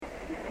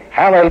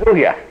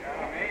Hallelujah.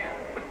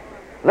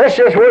 Let's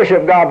just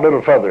worship God a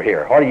little further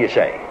here. What do you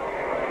say?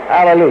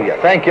 Hallelujah.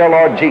 Thank you,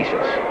 Lord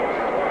Jesus.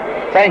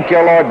 Thank you,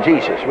 Lord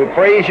Jesus. We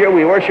praise you,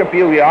 we worship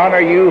you, we honor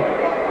you,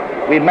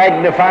 we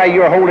magnify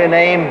your holy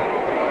name.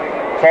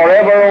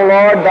 Forever, O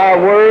Lord, thy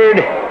word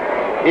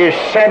is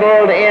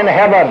settled in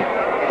heaven.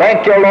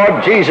 Thank you,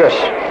 Lord Jesus.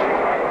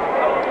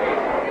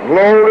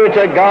 Glory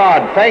to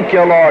God. Thank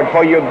you, Lord,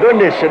 for your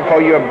goodness and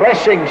for your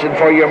blessings and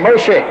for your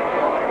mercy.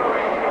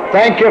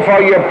 Thank you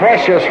for your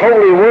precious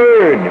holy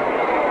word,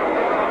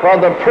 for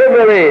the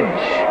privilege,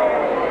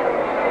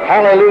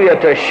 hallelujah,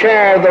 to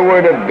share the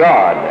word of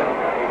God.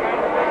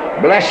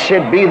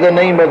 Blessed be the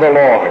name of the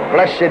Lord.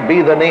 Blessed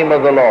be the name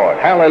of the Lord.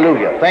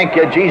 Hallelujah. Thank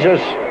you, Jesus.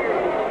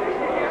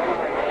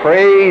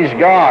 Praise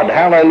God.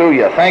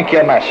 Hallelujah. Thank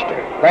you, Master.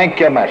 Thank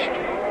you,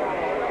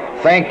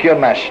 Master. Thank you,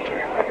 Master.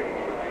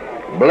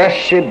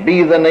 Blessed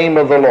be the name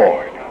of the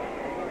Lord.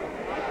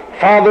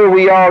 Father,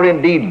 we are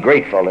indeed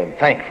grateful and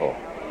thankful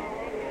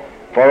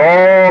for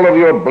all of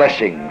your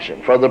blessings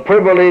and for the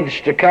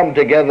privilege to come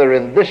together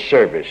in this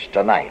service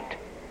tonight.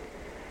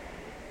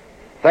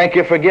 Thank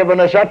you for giving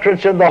us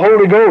utterance in the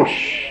Holy Ghost.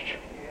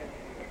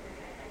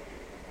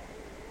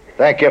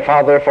 Thank you,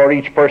 Father, for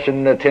each person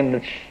in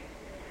attendance.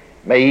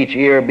 May each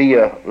ear be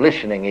a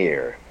listening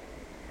ear,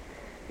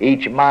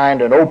 each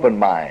mind an open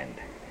mind,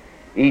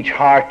 each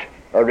heart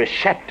a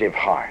receptive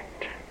heart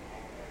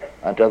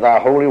unto thy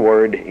holy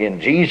word.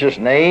 In Jesus'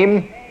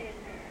 name,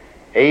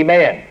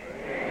 amen.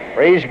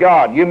 Praise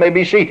God. You may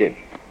be seated.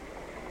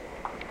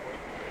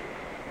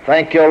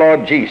 Thank you,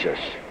 Lord Jesus.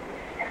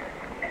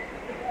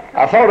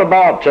 I thought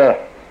about,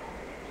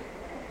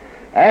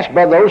 asked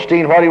Brother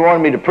Osteen what he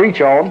wanted me to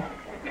preach on.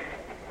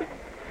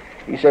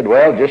 He said,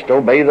 well, just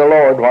obey the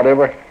Lord,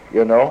 whatever,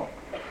 you know.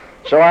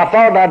 So I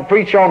thought I'd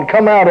preach on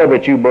come out of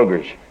it, you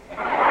boogers.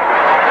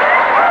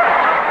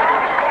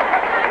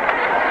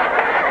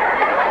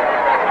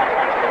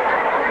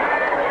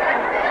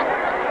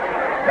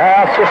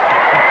 Now,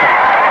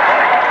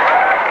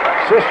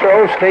 Sister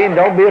Osteen,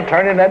 don't be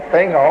turning that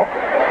thing off.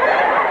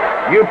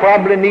 You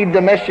probably need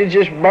the message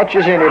as much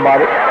as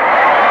anybody.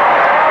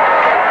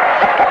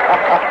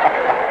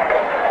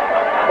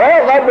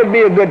 Well, that would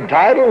be a good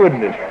title,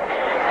 wouldn't it?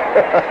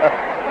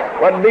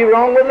 Wouldn't be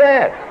wrong with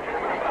that.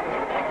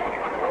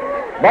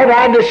 But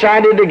I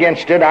decided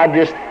against it.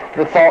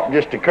 The thought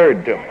just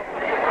occurred to me.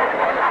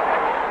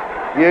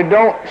 You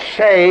don't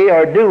say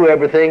or do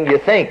everything you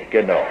think,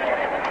 you know.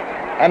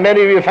 How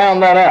many of you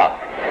found that out?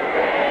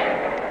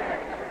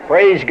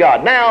 Praise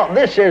God. Now,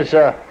 this is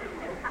a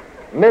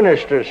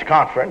ministers'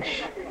 conference,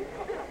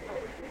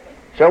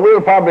 so we'll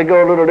probably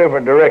go a little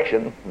different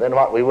direction than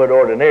what we would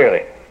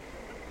ordinarily.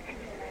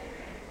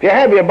 If you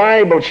have your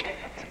Bibles,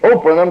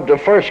 open them to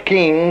 1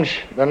 Kings,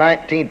 the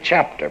 19th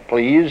chapter,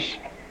 please.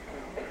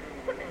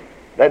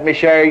 Let me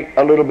share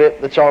a little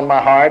bit that's on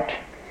my heart,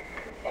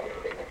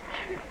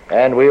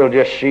 and we'll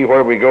just see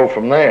where we go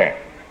from there.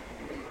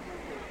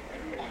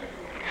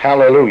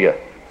 Hallelujah.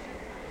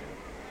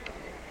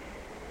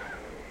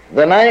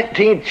 The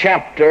 19th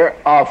chapter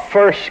of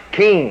 1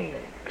 Kings.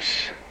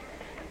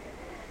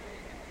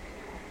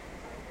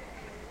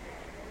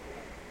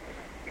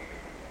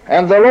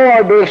 And the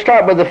Lord, we'll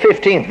start with the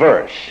 15th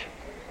verse.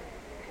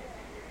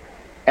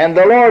 And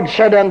the Lord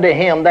said unto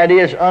him, that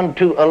is,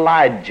 unto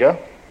Elijah,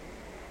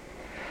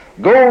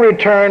 go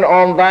return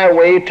on thy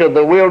way to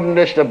the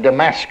wilderness of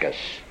Damascus.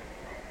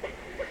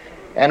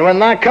 And when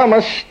thou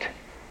comest,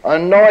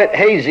 anoint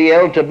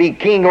Hazael to be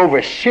king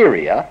over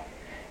Syria,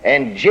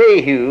 and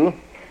Jehu,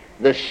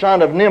 the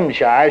son of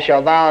Nimshi,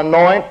 shall thou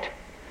anoint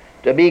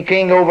to be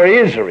king over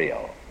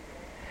Israel.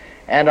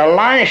 And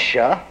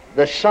Elisha,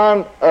 the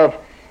son of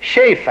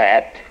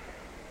Shaphat,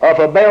 of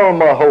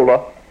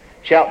Abel-Meholah,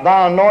 shalt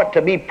thou anoint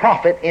to be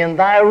prophet in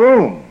thy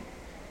room.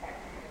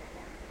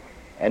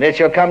 And it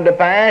shall come to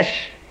pass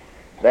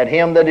that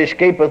him that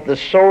escapeth the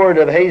sword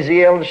of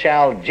Hazael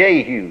shall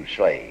Jehu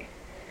slay,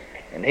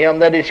 and him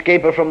that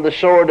escapeth from the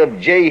sword of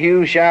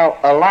Jehu shall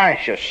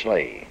Elisha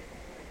slay.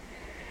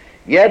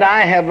 Yet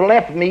I have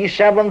left me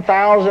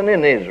 7,000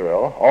 in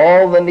Israel,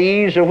 all the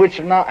knees of which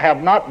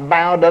have not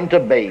bowed unto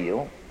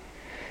Baal,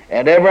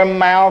 and every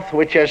mouth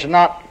which has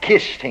not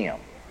kissed him.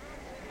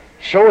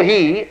 So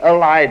he,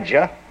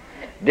 Elijah,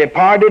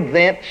 departed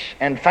thence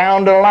and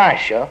found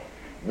Elisha,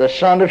 the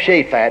son of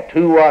Shaphat,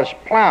 who was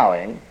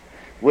plowing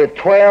with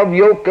 12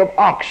 yoke of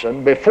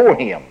oxen before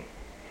him,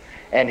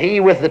 and he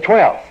with the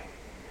 12th.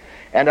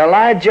 And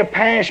Elijah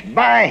passed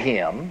by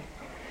him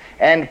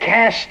and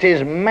cast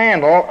his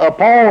mantle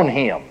upon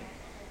him.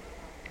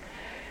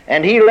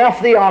 And he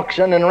left the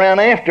oxen and ran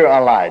after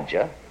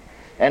Elijah,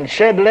 and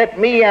said, let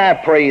me, I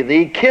pray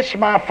thee, kiss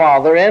my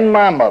father and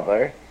my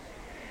mother,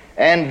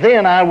 and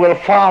then I will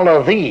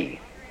follow thee.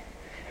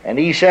 And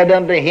he said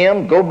unto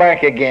him, go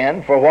back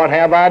again, for what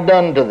have I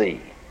done to thee?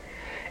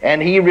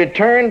 And he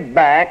returned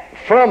back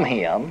from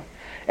him,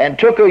 and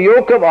took a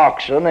yoke of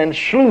oxen, and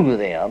slew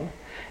them,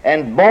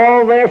 and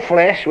boiled their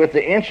flesh with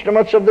the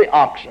instruments of the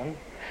oxen,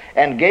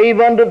 and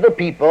gave unto the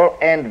people,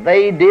 and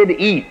they did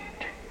eat.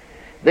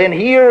 Then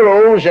he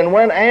arose and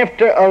went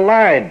after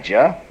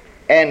Elijah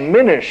and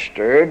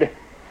ministered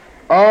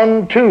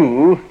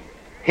unto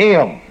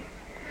him.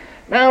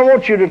 Now I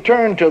want you to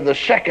turn to the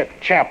 2nd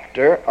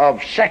chapter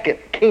of 2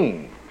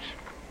 Kings.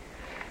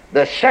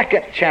 The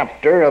 2nd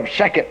chapter of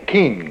 2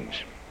 Kings.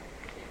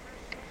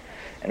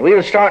 And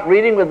we'll start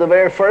reading with the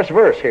very first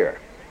verse here.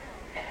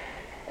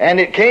 And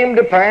it came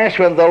to pass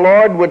when the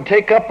Lord would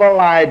take up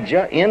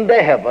Elijah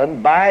into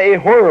heaven by a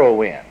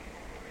whirlwind,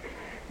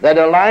 that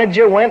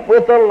Elijah went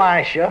with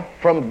Elisha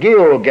from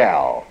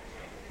Gilgal.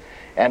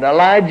 And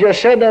Elijah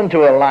said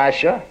unto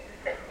Elisha,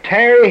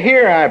 Tarry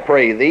here, I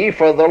pray thee,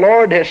 for the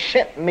Lord has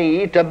sent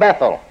me to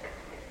Bethel.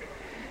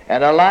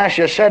 And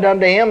Elisha said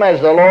unto him, As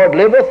the Lord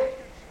liveth,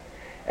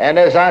 and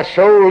as thy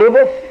soul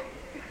liveth,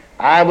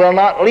 I will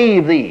not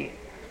leave thee.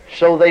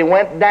 So they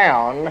went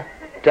down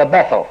to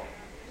Bethel.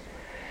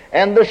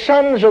 And the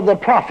sons of the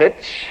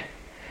prophets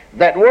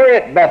that were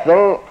at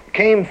Bethel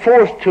came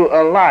forth to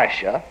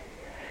Elisha,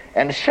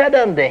 and said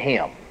unto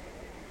him,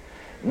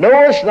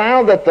 Knowest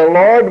thou that the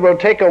Lord will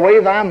take away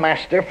thy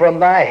master from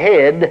thy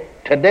head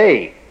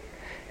today?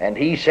 And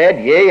he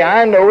said, Yea,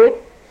 I know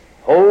it.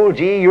 Hold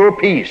ye your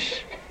peace.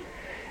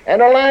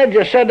 And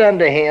Elijah said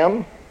unto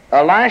him,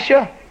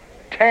 Elisha,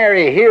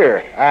 tarry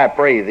here, I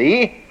pray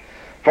thee,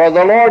 for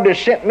the Lord has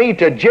sent me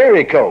to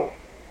Jericho.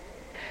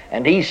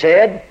 And he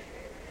said,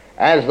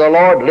 As the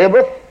Lord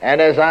liveth,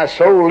 and as thy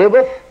soul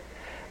liveth,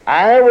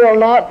 I will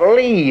not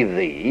leave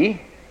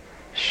thee.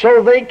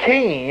 So they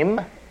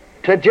came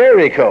to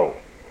Jericho.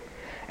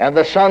 And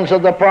the sons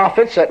of the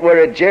prophets that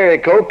were at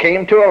Jericho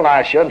came to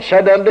Elisha and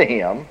said unto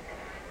him,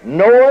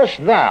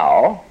 Knowest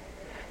thou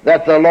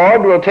that the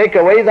Lord will take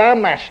away thy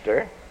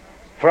master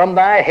from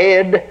thy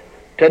head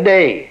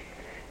today?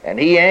 And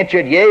he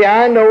answered, Yea,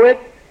 I know it.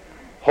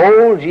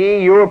 Hold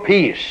ye your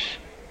peace.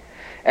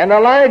 And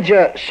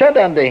Elijah said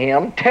unto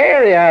him,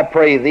 Tarry, I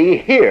pray thee,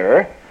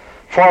 here,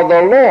 for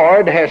the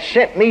Lord has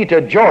sent me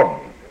to Jordan.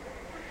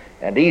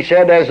 And he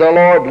said, As the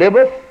Lord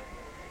liveth,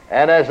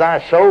 and as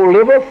thy soul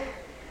liveth,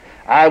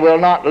 I will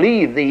not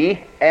leave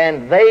thee.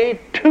 And they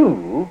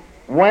too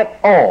went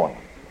on.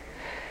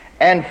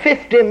 And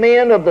 50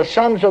 men of the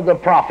sons of the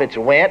prophets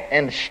went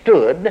and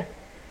stood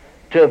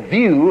to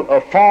view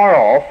afar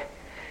off,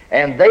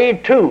 and they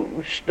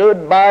too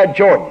stood by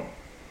Jordan.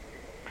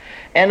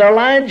 And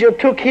Elijah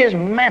took his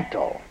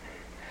mantle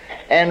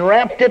and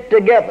wrapped it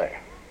together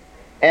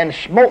and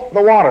smote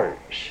the waters.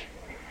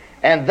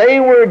 And they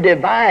were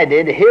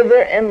divided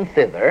hither and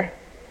thither,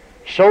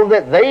 so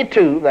that they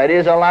two, that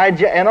is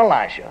Elijah and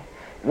Elisha,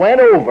 went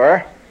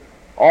over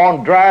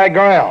on dry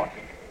ground.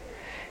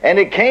 And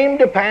it came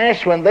to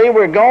pass when they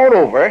were gone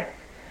over,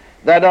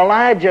 that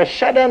Elijah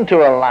said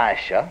unto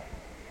Elisha,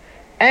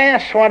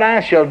 Ask what I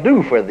shall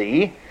do for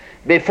thee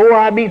before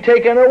I be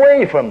taken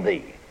away from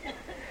thee.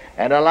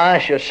 And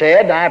Elisha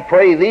said, I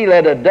pray thee,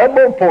 let a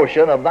double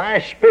portion of thy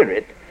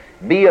spirit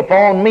be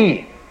upon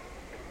me.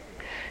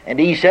 And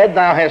he said,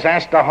 Thou hast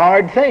asked a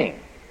hard thing.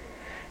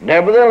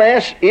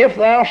 Nevertheless, if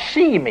thou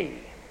see me,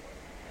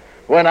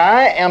 when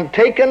I am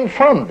taken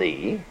from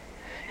thee,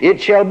 it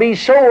shall be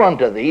so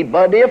unto thee,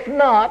 but if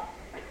not,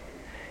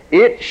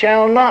 it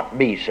shall not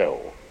be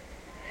so.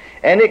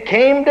 And it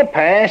came to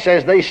pass,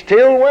 as they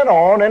still went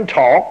on and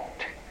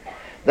talked,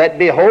 that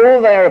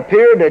behold, there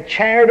appeared a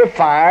chariot of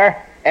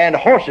fire and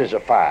horses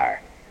of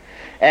fire,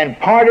 and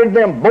parted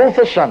them both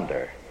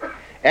asunder.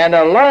 And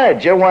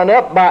Elijah went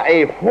up by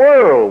a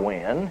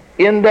whirlwind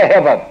into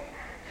heaven.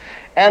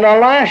 And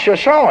Elisha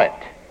saw it,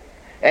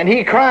 and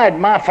he cried,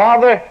 My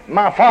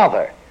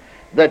father,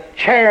 the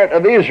chariot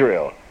of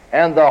Israel,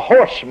 and the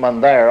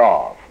horsemen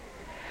thereof.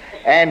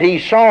 And he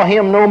saw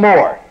him no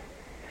more.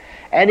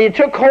 And he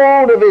took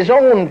hold of his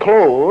own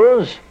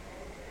clothes,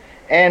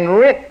 and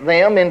rent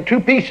them in two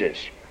pieces.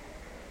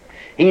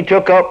 He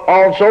took up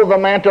also the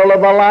mantle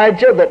of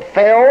Elijah that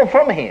fell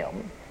from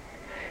him,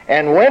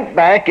 and went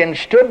back and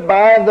stood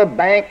by the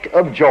bank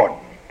of Jordan.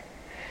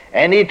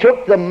 And he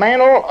took the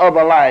mantle of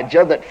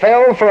Elijah that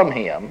fell from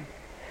him,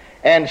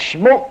 and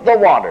smote the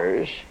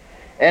waters,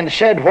 and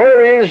said,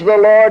 Where is the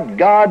Lord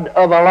God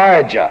of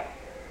Elijah?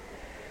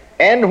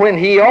 And when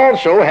he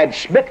also had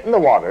smitten the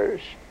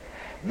waters,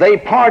 they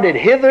parted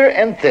hither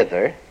and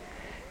thither,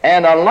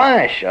 and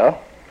Elisha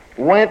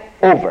went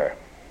over.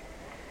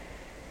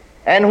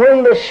 And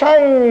when the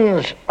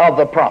sons of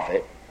the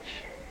prophets,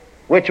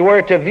 which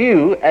were to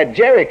view at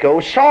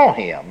Jericho, saw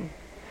him,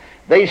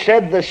 they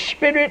said, The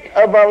spirit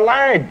of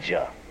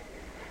Elijah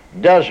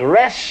does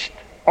rest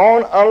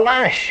on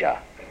Elisha.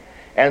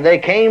 And they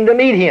came to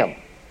meet him,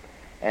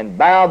 and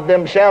bowed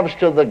themselves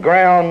to the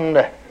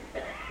ground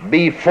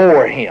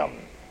before him.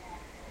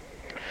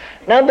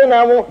 Now then,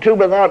 I want to,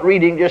 without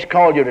reading, just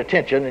call your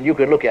attention, and you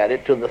can look at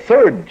it, to the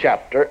 3rd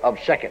chapter of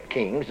 2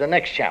 Kings, the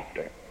next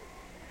chapter.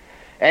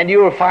 And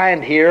you will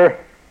find here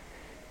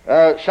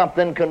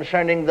something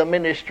concerning the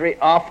ministry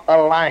of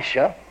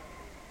Elisha.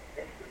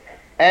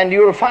 And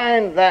you will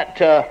find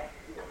that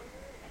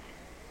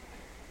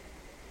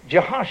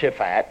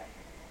Jehoshaphat,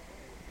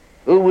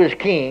 who was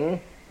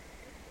king,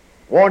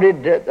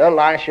 wanted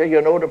Elisha,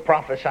 to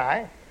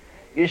prophesy.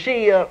 You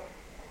see,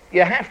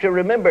 you have to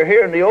remember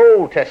here in the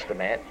Old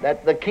Testament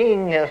that the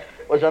king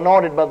was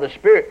anointed by the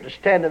Spirit to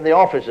stand in the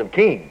office of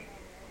king.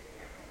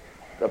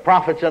 The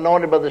prophet's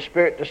anointed by the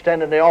Spirit to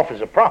stand in the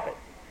office of prophet.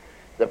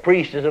 The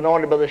priest is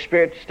anointed by the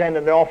Spirit to stand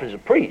in the office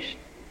of priest.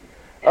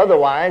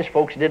 Otherwise,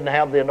 folks didn't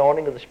have the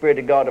anointing of the Spirit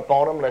of God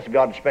upon them unless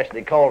God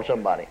especially called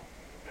somebody.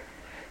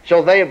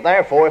 So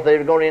therefore, if they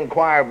were going to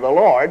inquire of the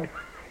Lord,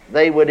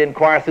 they would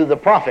inquire through the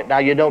prophet. Now,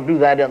 you don't do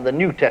that in the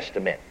New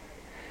Testament.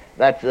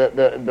 That's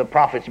the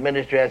prophet's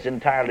ministry has an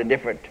entirely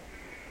different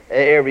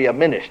area of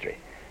ministry.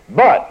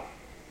 But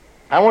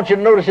I want you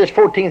to notice this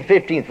 14th,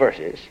 15th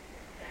verses.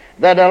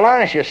 That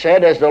Elisha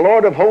said, as the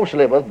Lord of hosts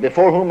liveth,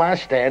 before whom I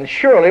stand,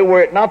 surely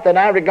were it not that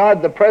I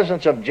regard the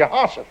presence of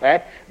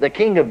Jehoshaphat, the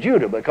king of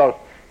Judah, because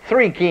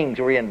 3 kings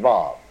were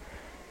involved.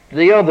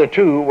 The other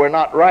 2 were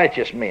not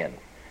righteous men,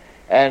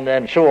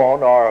 and so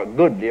on, or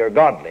goodly or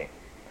godly.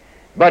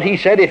 But he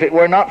said, if it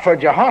were not for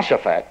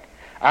Jehoshaphat,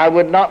 I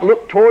would not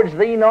look towards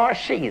thee nor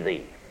see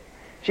thee.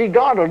 See,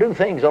 God will do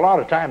things a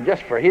lot of times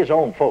just for his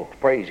own folks,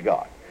 praise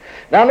God.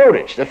 Now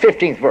notice the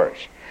 15th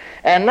verse.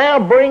 And now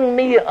bring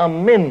me a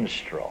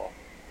minstrel.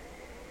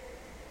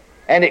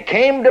 And it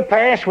came to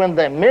pass when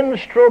the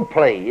minstrel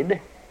played,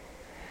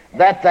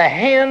 that the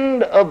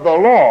hand of the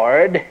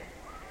Lord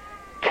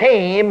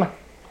came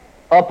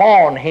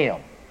upon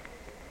him.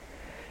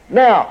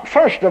 Now,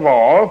 first of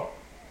all,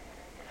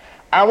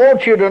 I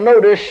want you to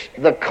notice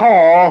the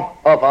call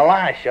of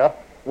Elisha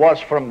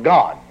was from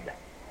God.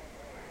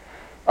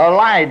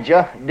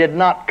 Elijah did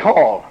not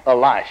call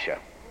Elisha.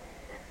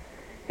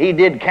 He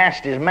did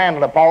cast his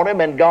mantle upon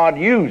him, and God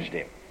used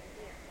him.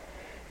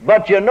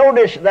 But you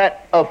notice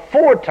that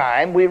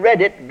aforetime, we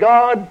read it,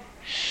 God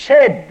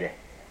said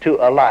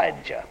to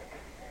Elijah,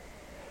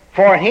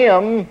 for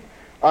him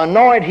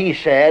anoint, he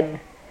said,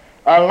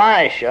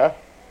 Elisha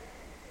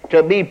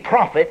to be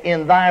prophet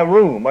in thy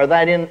room, or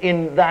that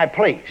in thy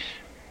place.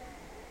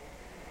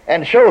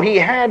 And so he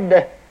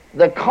had,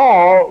 the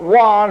call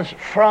was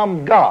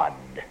from God.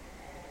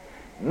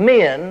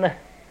 Men,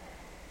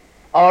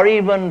 or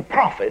even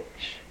prophets,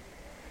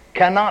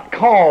 cannot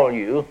call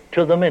you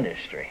to the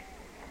ministry.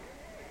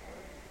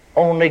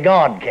 Only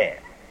God can.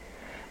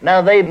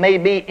 Now, they may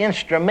be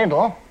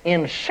instrumental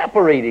in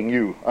separating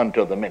you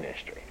unto the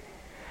ministry.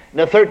 In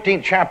the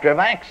 13th chapter of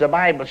Acts, the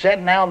Bible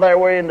said, now there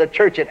were in the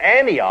church at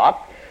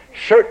Antioch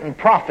certain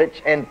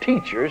prophets and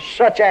teachers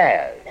such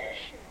as,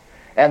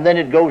 and then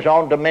it goes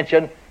on to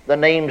mention the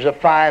names of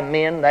 5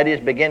 men, that is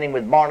beginning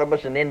with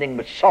Barnabas and ending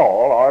with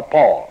Saul or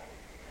Paul.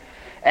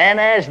 And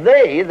as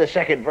they, the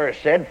 2nd verse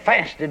said,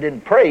 fasted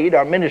and prayed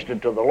or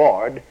ministered to the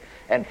Lord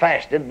and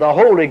fasted, the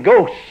Holy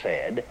Ghost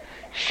said,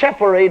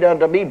 separate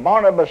unto me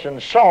Barnabas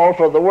and Saul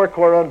for the work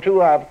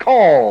whereunto I have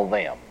called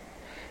them.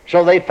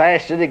 So they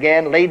fasted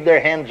again, laid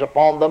their hands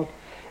upon them,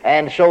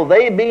 and so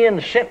they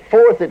being sent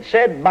forth, it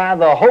said, by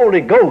the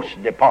Holy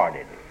Ghost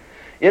departed.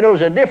 You know,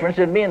 there's a difference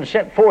in being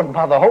sent forth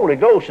by the Holy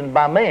Ghost and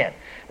by man.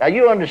 Now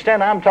you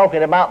understand, I'm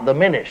talking about the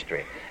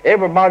ministry.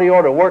 Everybody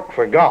ought to work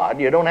for God.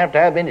 You don't have to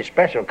have any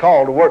special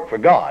call to work for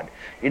God.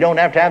 You don't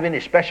have to have any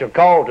special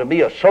call to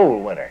be a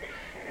soul winner.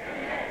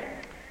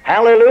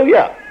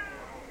 Hallelujah.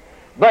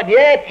 But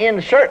yet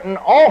in certain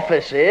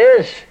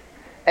offices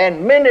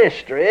and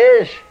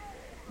ministries,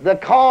 the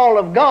call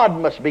of God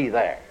must be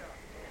there.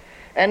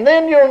 And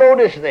then you'll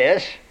notice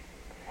this,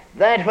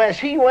 that as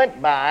he went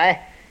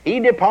by, he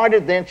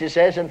departed thence, it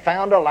says, and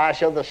found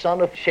Elisha the son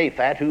of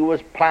Shaphat, who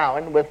was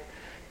plowing with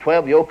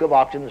 12 yoke of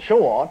oxen and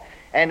so on.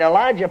 And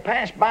Elijah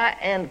passed by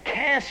and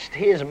cast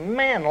his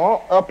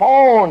mantle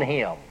upon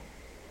him.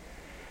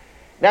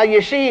 Now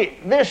you see,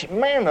 this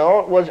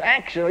mantle was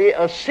actually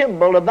a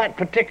symbol of that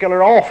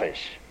particular office.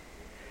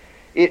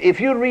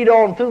 If you read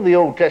on through the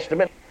Old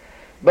Testament,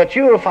 but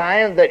you'll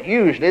find that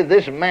usually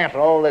this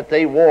mantle that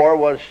they wore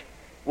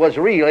was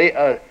really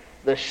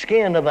the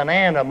skin of an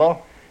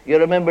animal. You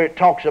remember it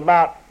talks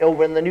about,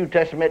 over in the New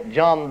Testament,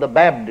 John the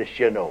Baptist,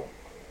 you know.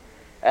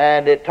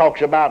 And it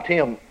talks about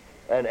him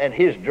and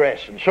his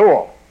dress and so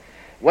on.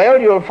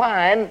 Well, you'll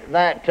find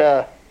that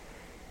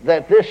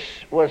that this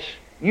was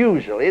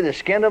usually the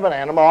skin of an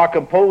animal or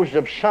composed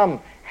of some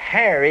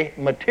hairy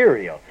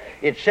material.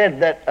 It said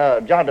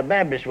that John the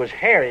Baptist was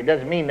hairy. It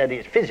doesn't mean that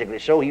he's physically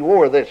so. He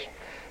wore this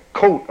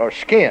coat or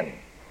skin.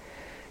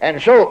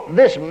 And so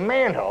this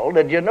mantle,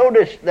 did you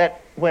notice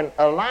that when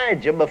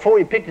Elijah, before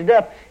he picked it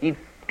up, he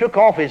took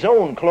off his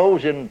own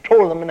clothes and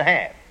tore them in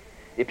half.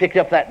 He picked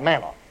up that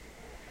mantle.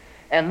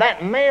 And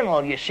that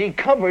mantle, you see,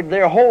 covered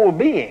their whole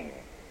being.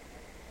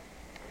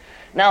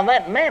 Now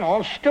that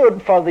mantle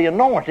stood for the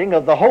anointing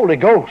of the Holy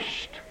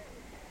Ghost.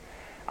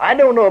 I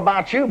don't know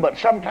about you, but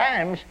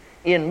sometimes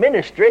in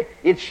ministry,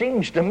 it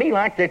seems to me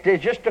like that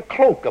there's just a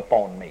cloak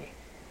upon me.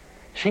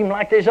 Seems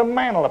like there's a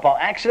mantle upon.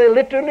 Actually, it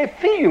literally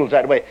feels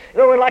that way. You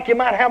know, like you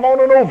might have on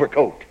an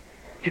overcoat.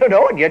 You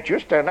know, and yet you're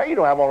standing there, you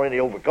don't have on any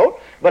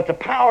overcoat, but the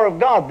power of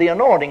God, the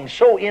anointing,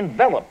 so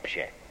envelops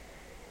you.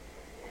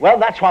 Well,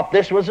 that's what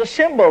this was a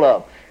symbol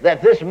of,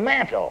 that this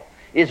mantle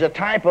is a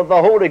type of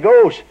the Holy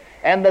Ghost,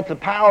 and that the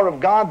power of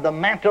God, the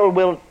mantle,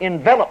 will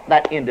envelop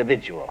that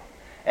individual.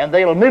 And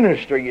they'll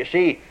minister, you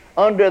see,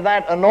 under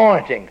that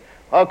anointing,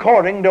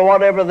 according to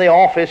whatever the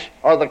office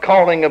or the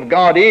calling of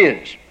God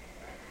is.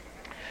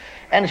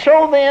 And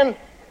so then,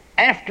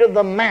 after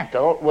the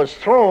mantle was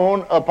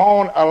thrown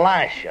upon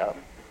Elisha,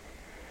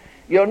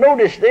 you'll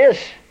notice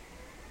this,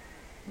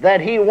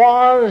 that he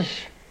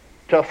was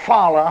to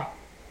follow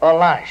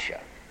Elisha.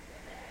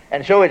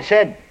 And so it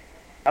said,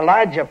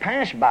 Elijah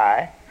passed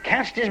by,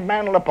 cast his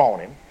mantle upon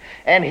him,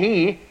 and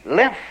Elisha,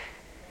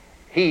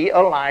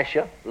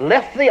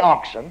 left the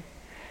oxen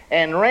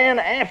and ran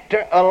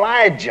after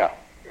Elijah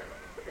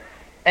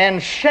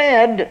and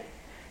said,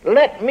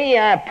 let me,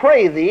 I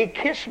pray thee,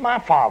 kiss my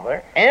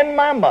father and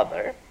my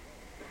mother,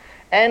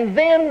 and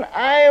then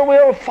I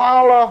will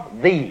follow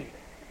thee.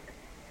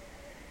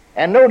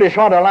 And notice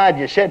what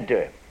Elijah said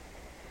to him.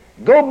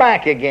 Go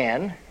back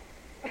again,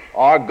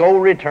 or go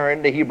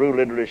return, the Hebrew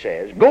literally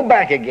says. Go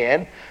back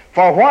again,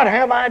 for what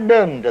have I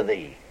done to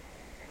thee?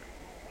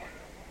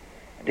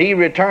 And he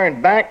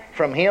returned back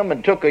from him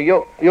and took a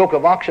yoke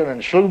of oxen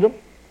and slew them,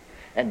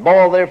 and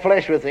boiled their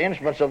flesh with the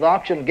instruments of the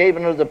oxen, gave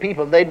unto the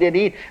people, they did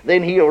eat.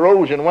 Then he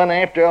arose and went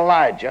after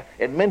Elijah,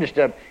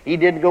 administered. He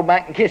didn't go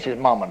back and kiss his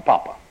mom and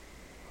papa.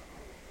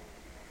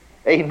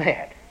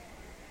 Amen.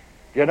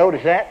 Did you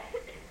notice that?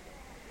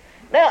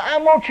 Now, I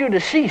want you to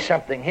see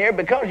something here,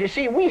 because, you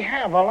see, we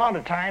have a lot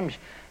of times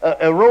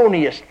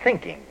erroneous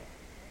thinking.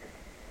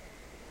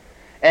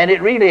 And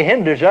it really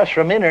hinders us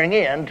from entering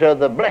into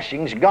the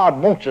blessings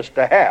God wants us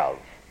to have.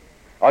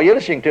 Are you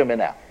listening to me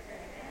now?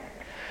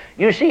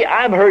 You see,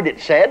 I've heard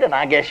it said, and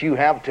I guess you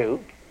have too.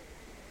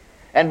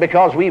 And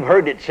because we've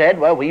heard it said,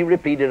 well, we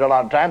repeat it a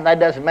lot of times. That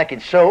doesn't make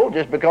it so.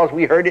 Just because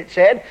we heard it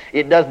said,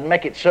 it doesn't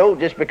make it so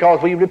just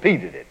because we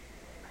repeated it.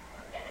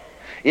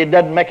 It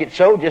doesn't make it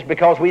so just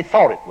because we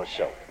thought it was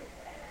so.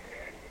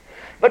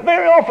 But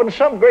very often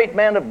some great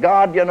man of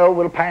God,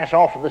 will pass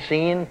off of the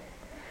scene,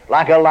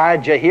 like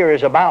Elijah here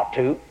is about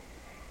to.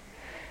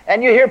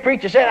 And you hear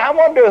preachers say, I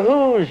wonder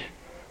who's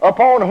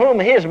upon whom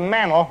his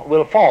mantle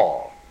will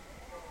fall.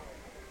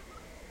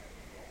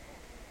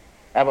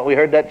 Haven't we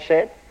heard that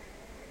said?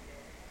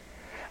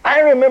 I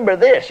remember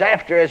this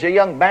after, as a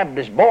young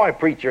Baptist boy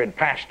preacher and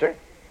pastor.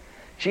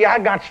 See, I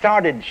got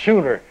started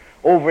sooner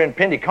over in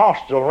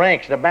Pentecostal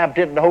ranks, the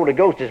baptism of the Holy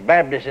Ghost, as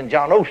Baptist and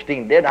John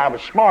Osteen did. I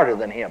was smarter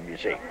than him, you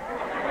see.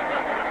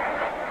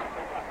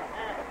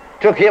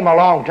 Took him a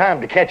long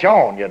time to catch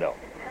on,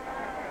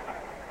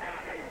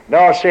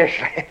 No,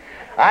 seriously.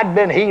 I'd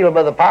been healed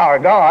by the power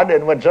of God,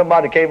 and when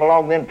somebody came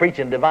along then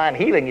preaching divine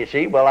healing, you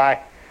see, well,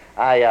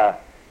 I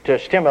to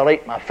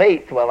stimulate my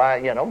faith,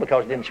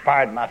 because it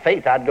inspired my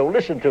faith, I'd go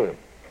listen to them.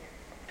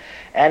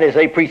 And as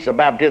they preached the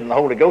baptism of the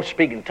Holy Ghost,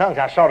 speaking in tongues,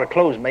 I sort of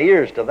closed my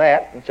ears to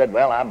that and said,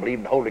 well, I believe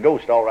in the Holy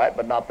Ghost all right,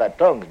 but not that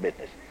tongues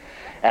business.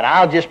 And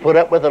I'll just put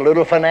up with a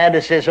little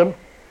fanaticism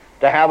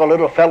to have a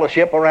little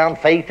fellowship around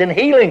faith and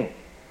healing.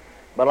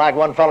 But like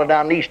one fellow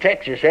down in East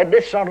Texas said,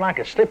 this sounds like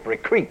a slippery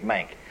creek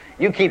bank.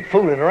 You keep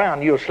fooling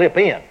around, you'll slip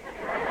in.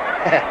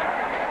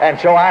 And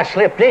so I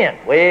slipped in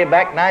way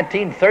back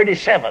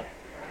 1937.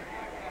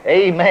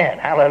 Amen.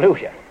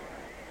 Hallelujah.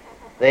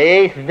 The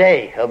 8th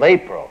day of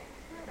April,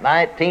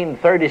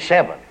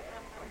 1937.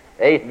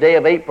 8th day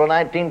of April,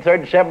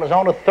 1937 was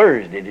on a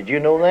Thursday. Did you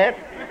know that?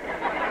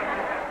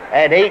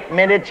 At 8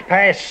 minutes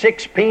past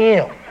 6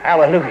 p.m.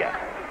 Hallelujah.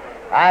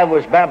 I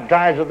was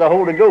baptized with the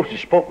Holy Ghost and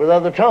spoke with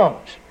other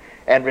tongues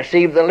and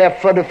received the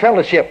left foot of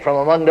fellowship from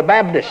among the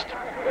Baptists.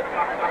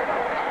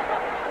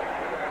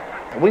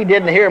 We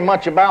didn't hear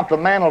much about the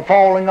mantle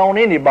falling on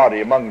anybody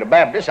among the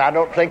Baptists. I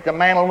don't think the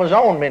mantle was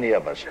on many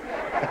of us.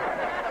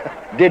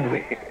 Did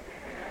we?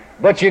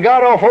 But you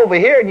got off over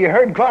here and you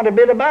heard quite a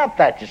bit about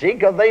that, you see,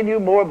 because they knew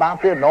more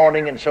about the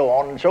anointing and so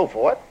on and so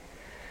forth.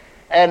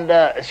 And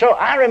so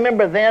I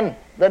remember then,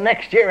 the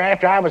next year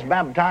after I was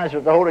baptized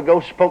with the Holy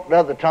Ghost, spoke in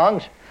other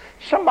tongues,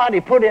 somebody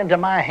put into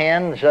my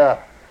hands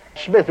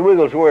Smith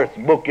Wigglesworth's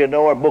book,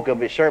 or a book of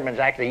his sermons.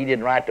 Actually, he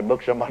didn't write the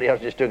book. Somebody else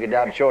just took it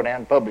down shorthand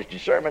and published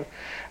his sermon.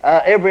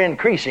 Ever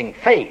Increasing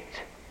Faith.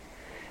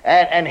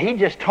 And he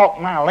just talked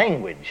my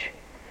language.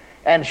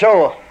 And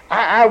so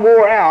I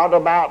wore out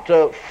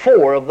about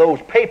 4 of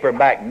those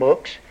paperback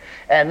books,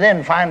 and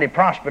then finally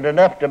prospered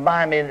enough to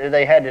buy me.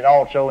 They had it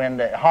also in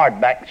the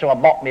hardback, so I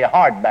bought me a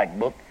hardback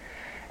book.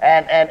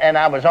 And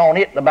I was on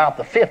it about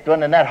the 5th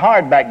one, and that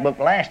hardback book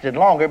lasted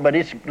longer, but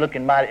it's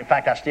looking mighty. In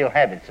fact, I still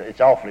have it.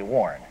 It's awfully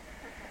worn.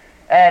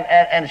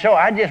 And so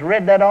I just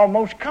read that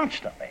almost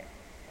constantly.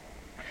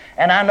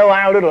 And I know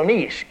our little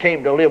niece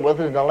came to live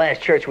with us in the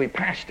last church we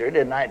pastored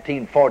in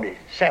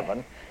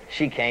 1947.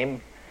 She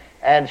came.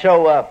 And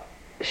so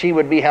she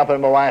would be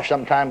helping my wife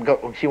sometime.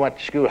 She went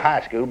to school,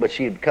 high school, but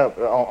she'd come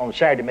on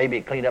Saturday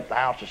maybe clean up the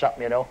house or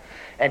something,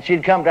 And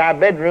she'd come to our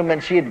bedroom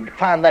and she'd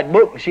find that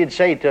book and she'd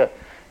say to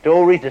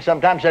old Rita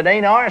sometimes, said,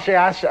 Ain't I said,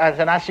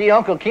 I see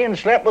Uncle Ken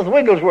slept with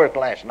Wigglesworth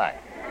last night.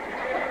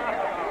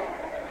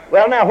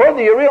 Well, now, whether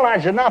you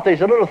realize it or not,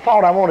 there's a little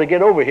thought I want to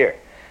get over here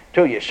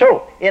to you.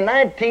 So, in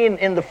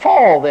the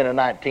fall then of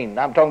I'm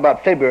talking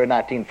about February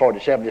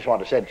 1947, just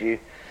want to say to you.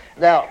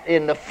 Now,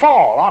 in the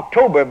fall,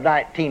 October of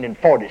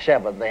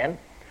 1947 then,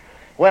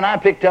 when I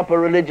picked up a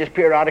religious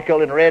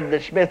periodical and read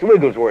that Smith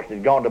Wigglesworth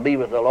had gone to be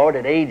with the Lord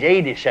at age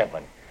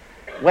 87.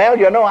 Well,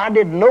 you know, I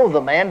didn't know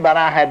the man, but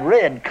I had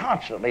read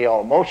constantly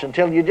almost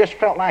until you just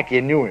felt like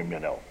you knew him, you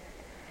know.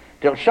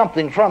 Till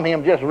something from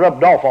him just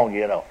rubbed off on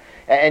you, you know.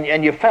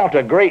 And you felt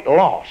a great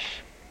loss.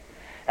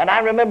 And I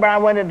remember I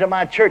went into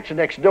my church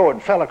next door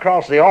and fell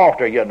across the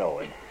altar, you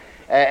know.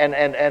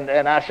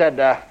 And I said,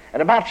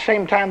 and about the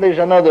same time there's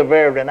another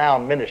very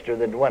renowned minister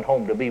that went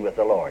home to be with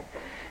the Lord.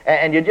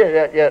 And you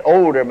just, an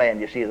older man,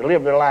 you see, that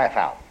lived their life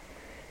out.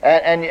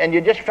 And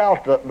you just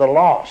felt the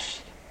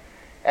loss.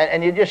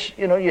 And you just,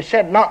 you know, you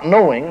said, not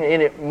knowing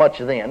any much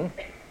then,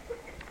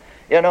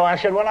 you know, I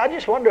said, well, I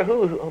just wonder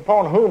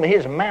upon whom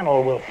his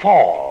mantle will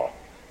fall.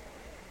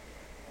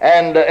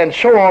 And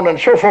so on and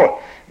so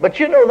forth. But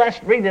you know,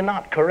 that's really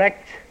not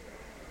correct.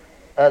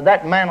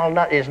 That mantle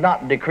is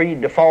not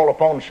decreed to fall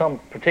upon some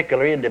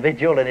particular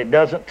individual, and it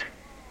doesn't.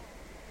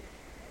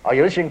 Are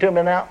you listening to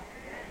me now?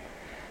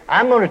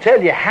 I'm going to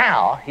tell you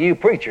how, you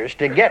preachers,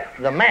 to get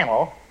the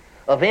mantle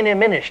of any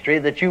ministry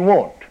that you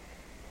want.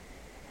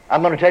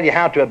 I'm going to tell you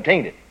how to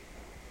obtain it.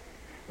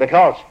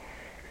 Because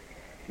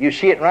you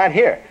see it right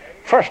here.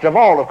 First of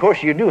all, of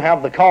course, you do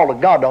have the call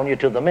of God on you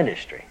to the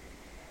ministry.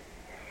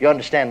 You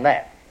understand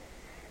that?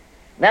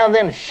 Now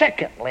then,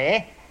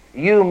 secondly,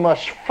 you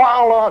must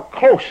follow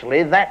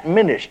closely that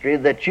ministry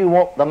that you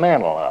want the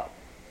mantle of.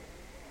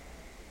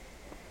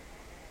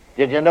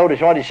 Did you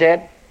notice what he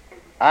said?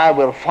 I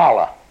will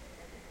follow.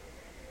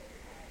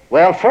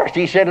 Well, first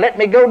he said, let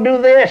me go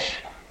do this.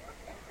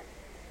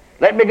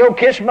 Let me go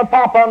kiss my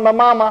papa and my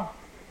mama.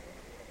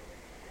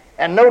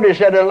 And notice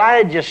that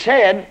Elijah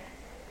said,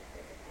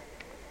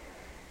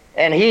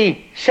 and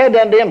he said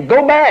unto him,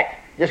 go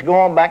back. Just go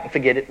on back and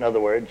forget it, in other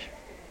words.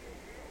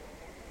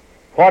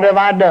 What have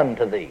I done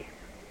to thee?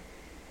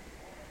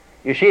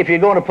 You see, if you're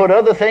going to put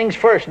other things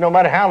first, no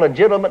matter how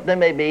legitimate they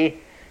may be,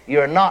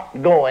 you're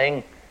not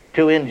going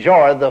to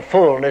enjoy the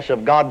fullness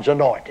of God's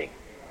anointing.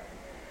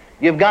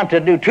 You've got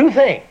to do two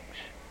things.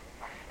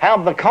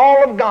 Have the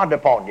call of God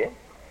upon you,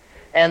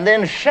 and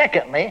then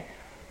secondly,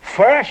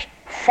 first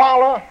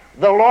follow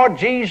the Lord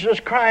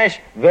Jesus Christ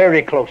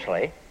very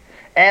closely,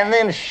 and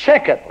then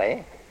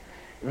secondly,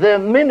 the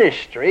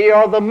ministry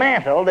or the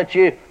mantle that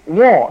you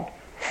want,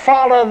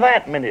 follow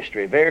that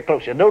ministry very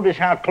closely. Notice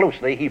how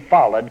closely he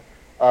followed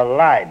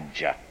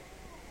Elijah.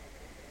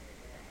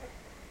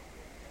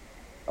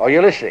 Are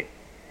you listening?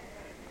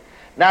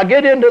 Now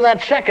get into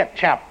that second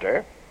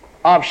chapter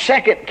of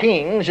 2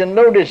 Kings and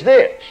notice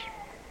this.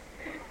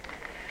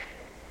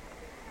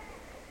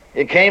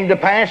 It came to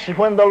pass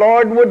when the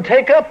Lord would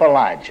take up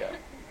Elijah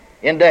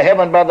into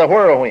heaven by the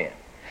whirlwind,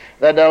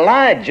 that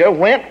Elijah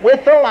went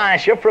with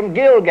Elisha from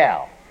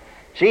Gilgal.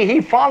 See,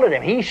 he followed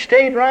him. He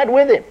stayed right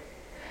with him.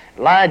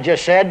 Elijah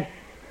said,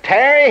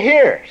 tarry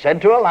here, said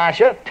to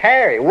Elisha,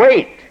 tarry,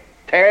 wait.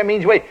 Tarry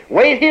means wait.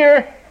 Wait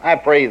here, I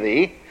pray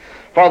thee,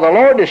 for the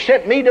Lord has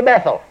sent me to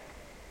Bethel.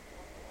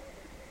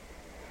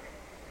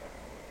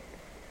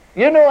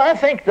 You know, I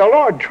think the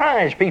Lord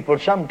tries people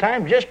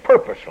sometimes just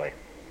purposely.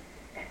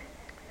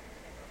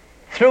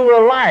 Through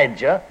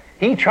Elijah,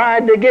 he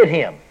tried to get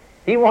him.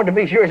 He wanted to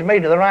be sure he's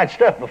made of the right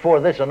stuff before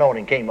this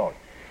anointing came on.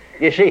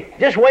 You see,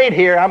 just wait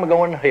here, I'm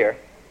going here.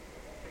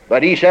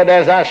 But he said,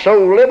 as thy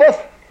soul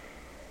liveth,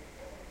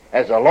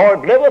 as the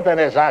Lord liveth, and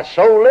as thy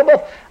soul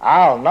liveth,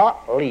 I'll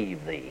not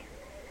leave thee.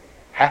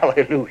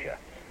 Hallelujah.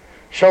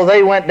 So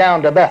they went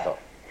down to Bethel.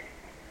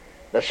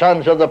 The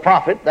sons of the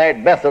prophet there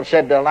at Bethel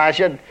said to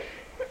Elisha,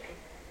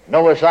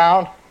 knowest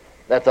thou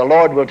that the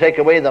Lord will take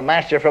away the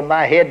master from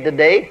thy head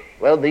today?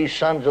 Well, these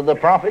sons of the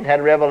prophet had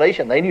a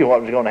revelation. They knew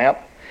what was going to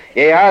happen.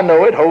 Yea, I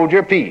know it. Hold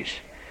your peace.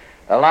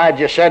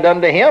 Elijah said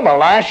unto him,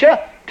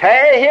 Elisha,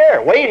 tarry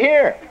here. Wait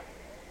here.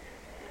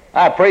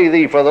 I pray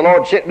thee, for the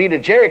Lord sent me to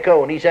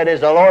Jericho. And he said,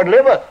 as the Lord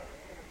liveth,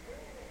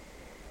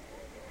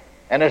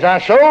 and as thy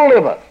soul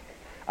liveth,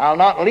 I'll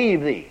not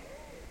leave thee.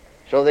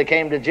 So they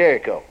came to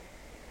Jericho.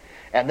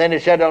 And then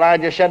it said,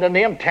 Elijah said unto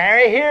him,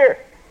 tarry here.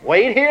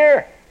 Wait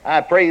here.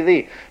 I pray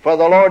thee, for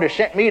the Lord has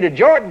sent me to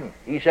Jordan.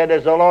 He said,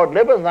 as the Lord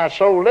liveth and thy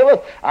soul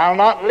liveth, I'll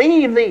not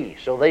leave thee.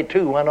 So they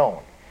too went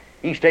on.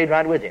 He stayed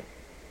right with him.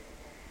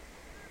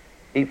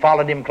 He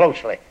followed him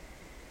closely.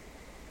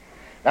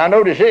 Now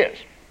notice this.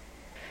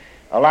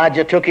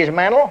 Elijah took his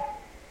mantle,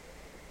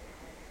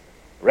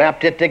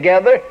 wrapped it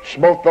together,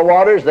 smote the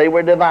waters, they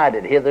were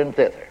divided hither and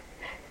thither.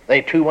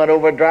 They too went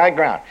over dry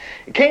ground.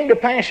 It came to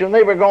pass when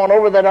they were going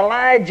over that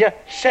Elijah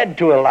said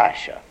to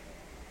Elisha,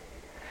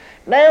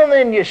 now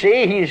then, you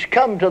see, he's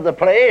come to the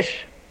place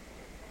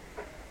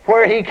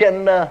where he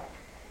can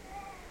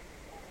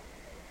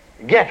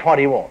get what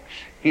he wants.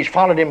 He's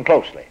followed him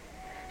closely.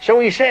 So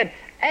he said,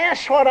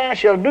 ask what I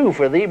shall do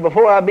for thee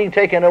before I be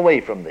taken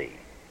away from thee.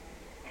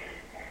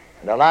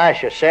 And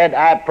Elisha said,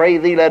 I pray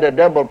thee, let a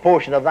double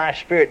portion of thy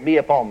spirit be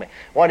upon me.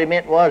 What he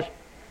meant was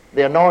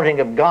the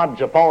anointing of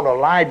God's upon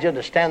Elijah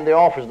to stand the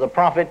office of the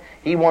prophet.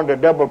 He wanted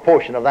a double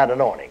portion of that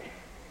anointing.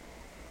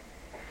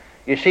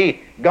 You see,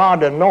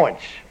 God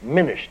anoints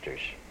ministers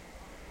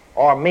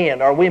or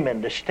men or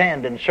women to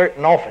stand in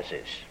certain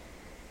offices.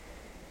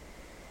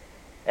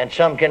 And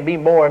some can be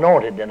more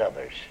anointed than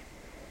others.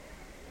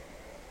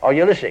 Are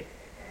you listening?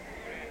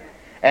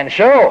 And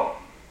so,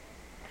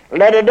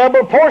 let a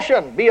double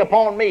portion be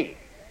upon me.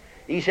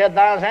 He said,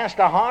 thou hast asked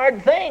a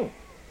hard thing.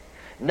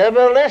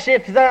 Nevertheless,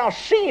 if thou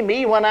see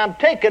me when I'm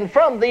taken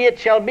from thee, it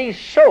shall be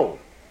so.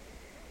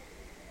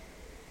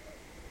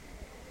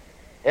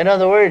 In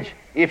other words,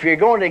 if you're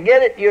going to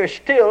get it, you're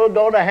still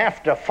going to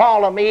have to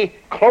follow me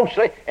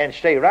closely and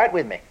stay right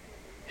with me.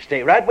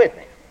 Stay right with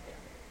me.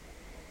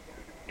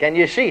 Can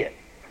you see it?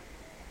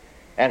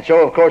 And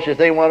so, of course, as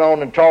they went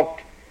on and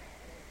talked,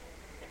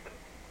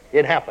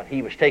 it happened.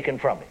 He was taken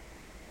from him.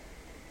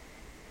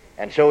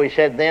 And so he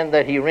said then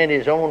that he rent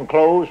his own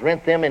clothes,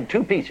 rent them in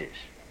 2 pieces.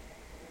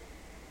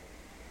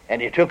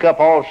 And he took up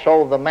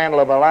also the mantle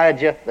of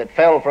Elijah that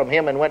fell from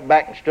him and went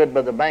back and stood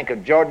by the bank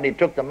of Jordan. He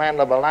took the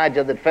mantle of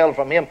Elijah that fell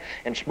from him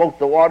and smote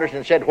the waters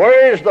and said,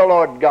 where is the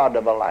Lord God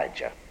of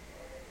Elijah?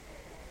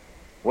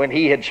 When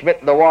he had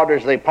smitten the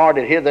waters, they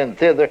parted hither and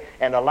thither,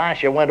 and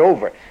Elisha went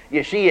over.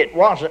 You see, it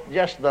wasn't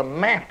just the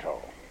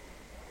mantle,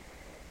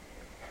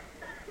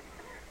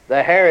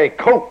 the hairy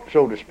coat,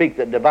 so to speak,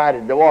 that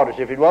divided the waters.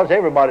 If it was,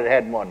 everybody that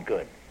had one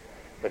could,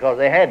 because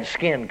they had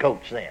skin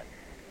coats then.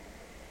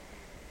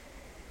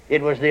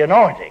 It was the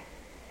anointing.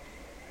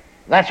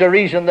 That's the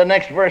reason the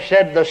next verse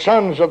said, the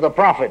sons of the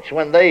prophets,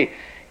 when they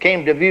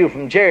came to view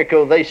from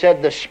Jericho, they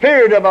said, the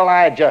spirit of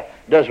Elijah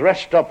does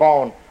rest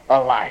upon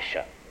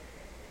Elisha.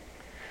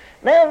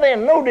 Now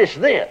then, notice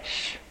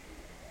this.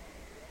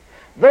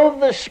 Though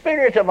the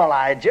spirit of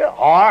Elijah,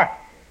 or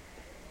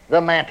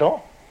the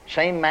mantle,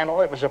 same mantle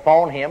that was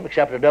upon him,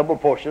 except a double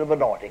portion of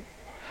anointing,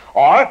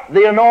 or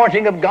the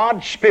anointing of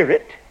God's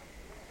Spirit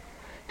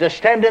to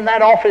stand in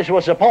that office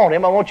was upon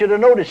him, I want you to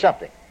notice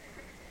something.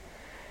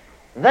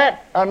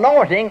 That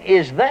anointing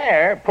is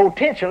there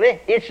potentially.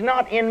 It's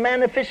not in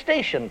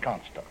manifestation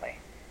constantly.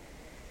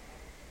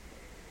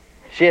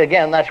 See,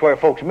 again, that's where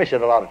folks miss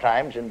it a lot of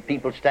times, and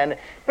people stand,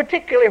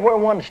 particularly where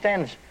one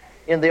stands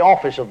in the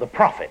office of the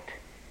prophet.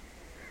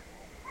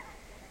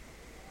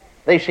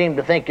 They seem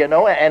to think, and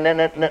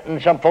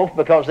then some folks,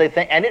 because they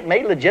think, and it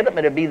may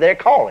legitimately be their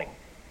calling,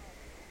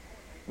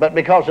 but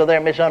because of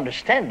their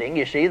misunderstanding,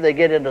 you see, they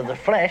get into the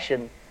flesh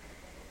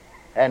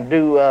and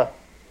do an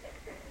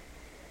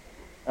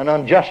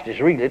injustice,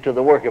 really, to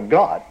the work of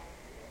God.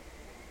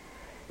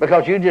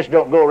 Because you just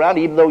don't go around,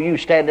 even though you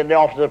stand in the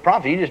office of the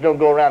prophet, you just don't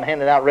go around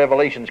handing out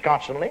revelations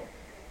constantly.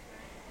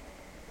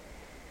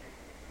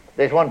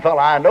 There's one fellow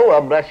I know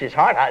of, bless his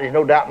heart, there's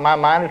no doubt in my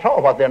mind at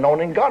all what the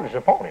anointing of God is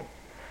upon him.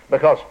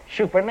 Because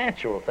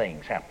supernatural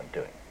things happen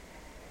to him.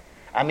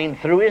 I mean,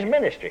 through his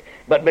ministry.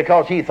 But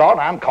because he thought,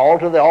 I'm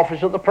called to the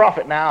office of the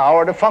prophet now, I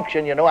ought to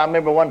function. I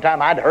remember one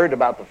time I'd heard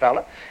about the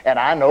fellow, and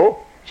I know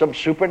some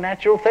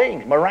supernatural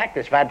things,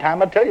 miraculous. If I had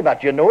time, I'd tell you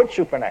about it. It's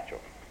supernatural.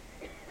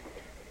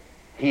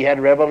 He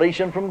had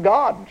revelation from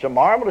God. Some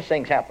marvelous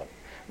things happened.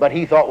 But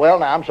he thought, well,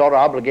 now I'm sort of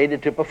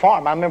obligated to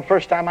perform. I remember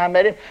first time I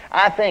met him,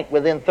 I think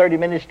within 30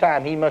 minutes'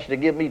 time, he must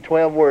have given me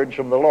 12 words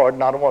from the Lord.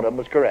 Not one of them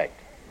was correct.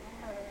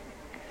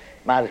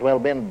 Might as well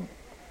have been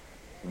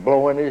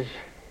blowing his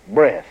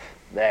breath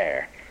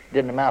there.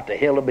 Didn't amount to a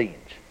hill of beans.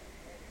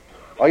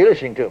 Are you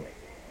listening to me?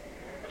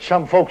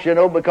 Some folks,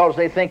 because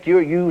they think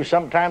you're used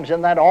sometimes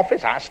in that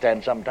office. I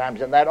stand sometimes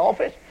in that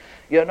office,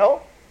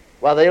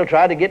 well, they'll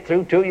try to get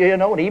through to you,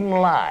 and even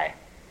lie.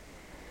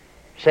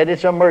 Said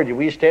it's emergency.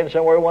 We stand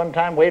somewhere one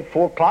time, way at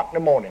 4 o'clock in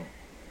the morning.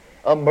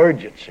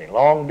 Emergency,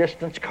 long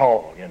distance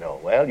call,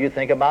 Well, you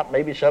think about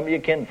maybe some of your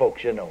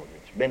kinfolks,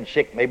 that's been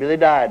sick. Maybe they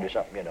died or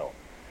something,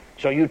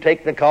 So you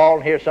take the call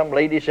and hear some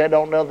lady said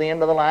on the other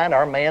end of the line,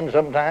 or man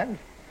sometimes.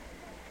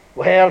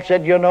 Well,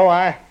 said,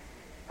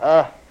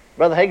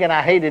 Brother Hagin,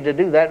 I hated to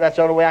do that. That's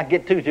the only way I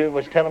could get to it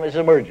was tell them it's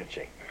an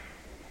emergency.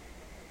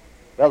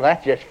 Well,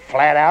 that's just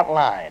flat out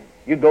lying.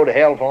 You go to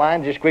hell for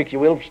lying just as quick as you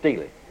will for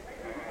stealing.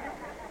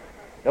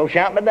 Don't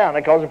shout me down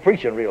because I'm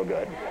preaching real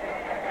good.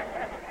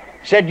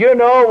 Said,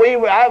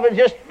 I was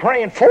just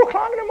praying 4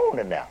 o'clock in the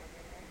morning now.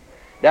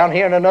 Down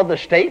here in another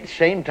state,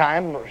 same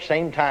time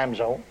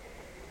zone.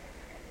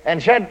 And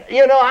said,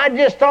 I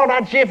just thought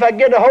I'd see if I could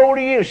get a hold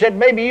of you. Said,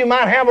 maybe you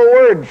might have a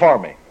word for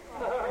me.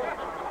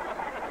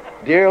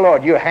 Dear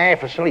Lord, you're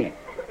half asleep.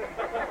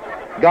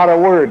 Got a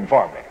word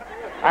for me.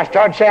 I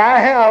started to say, I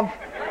have.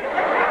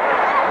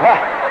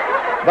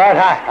 But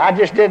I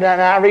just didn't, and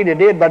I really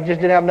did, but I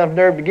just didn't have enough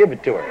nerve to give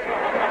it to her.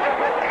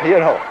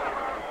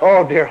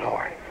 Oh, dear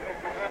Lord.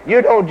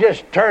 You don't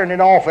just turn it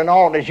off and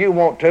on as you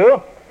want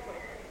to.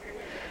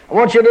 I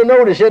want you to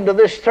notice into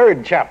this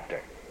 3rd chapter.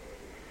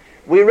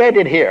 We read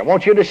it here. I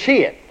want you to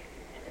see it.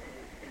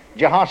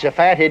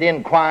 Jehoshaphat had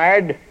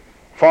inquired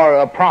for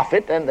a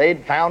prophet, and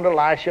they'd found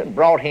Elisha and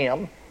brought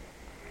him.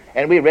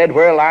 And we read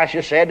where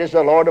Elisha said, as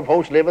the Lord of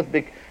hosts liveth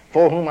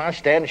before whom I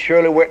stand,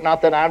 surely were it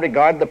not that I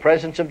regard the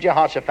presence of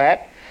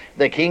Jehoshaphat,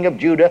 the king of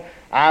Judah,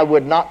 I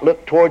would not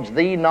look towards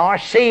thee nor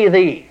see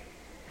thee.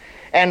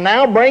 And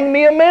now bring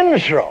me a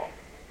minstrel.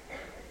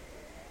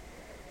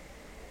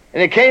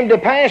 And it came to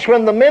pass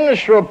when the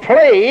minstrel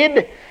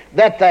played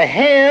that the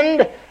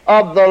hand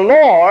of the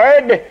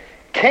Lord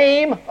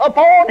came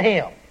upon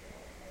him.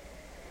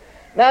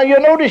 Now you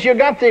notice you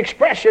got the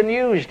expression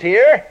used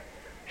here,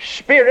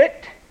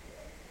 Spirit,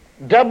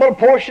 double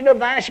portion of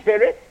thy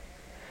Spirit,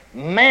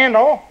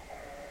 mantle,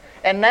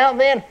 and now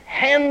then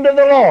hand of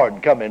the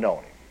Lord coming on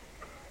him.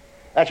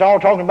 That's all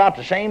talking about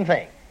the same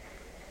thing.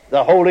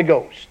 The Holy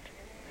Ghost,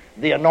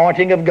 the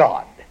anointing of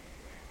God,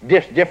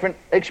 just different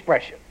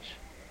expressions.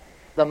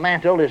 The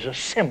mantle is a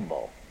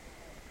symbol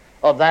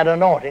of that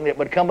anointing that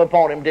would come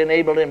upon him to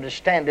enable him to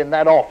stand in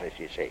that office,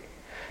 you see.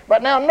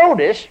 But now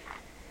notice,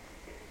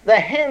 the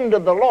hand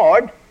of the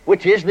Lord,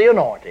 which is the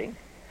anointing,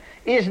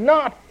 is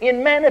not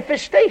in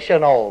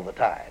manifestation all the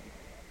time.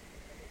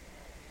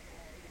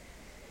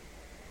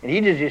 And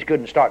he just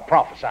couldn't start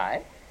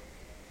prophesying.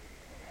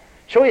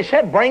 So he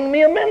said, bring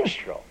me a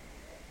minstrel.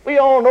 We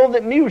all know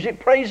that music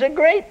plays a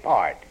great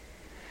part.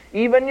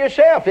 Even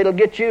yourself, it'll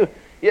get you,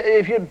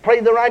 if you play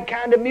the right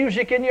kind of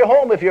music in your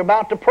home, if you're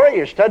about to pray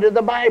or study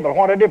the Bible,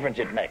 what a difference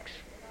it makes.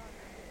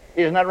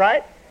 Isn't that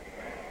right?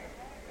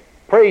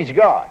 Praise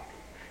God.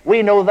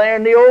 We know there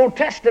in the Old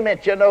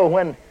Testament, you know,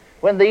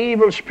 when the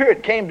evil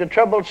spirit came to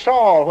trouble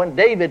Saul, when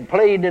David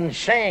played and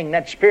sang,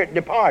 that spirit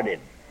departed.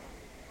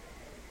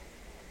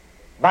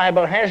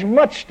 Bible has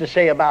much to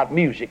say about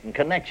music in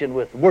connection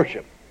with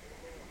worship.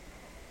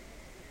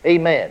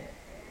 Amen.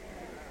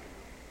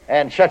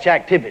 And such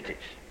activities.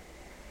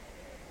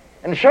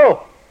 And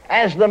so,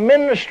 as the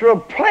minstrel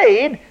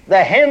played,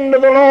 the hand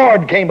of the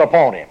Lord came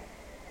upon him.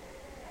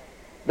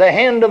 The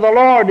hand of the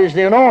Lord is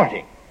the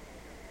anointing.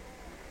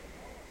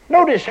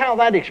 Notice how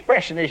that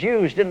expression is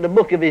used in the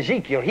book of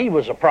Ezekiel. He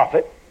was a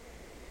prophet.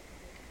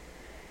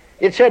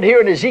 It said here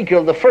in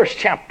Ezekiel, the 1st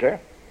chapter,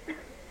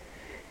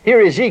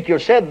 here Ezekiel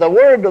said, the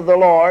word of the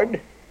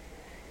Lord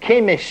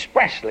came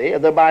expressly,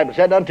 the Bible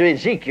said, unto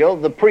Ezekiel,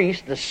 the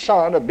priest, the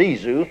son of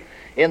Bezu,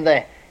 in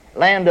the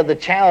land of the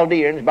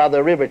Chaldeans by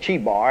the river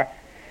Chebar,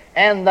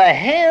 and the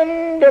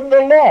hand of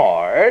the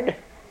Lord,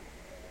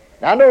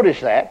 now notice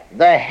that,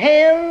 the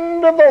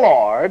hand of the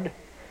Lord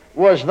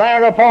was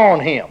there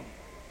upon him.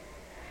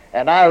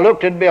 And I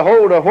looked, and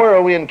behold, a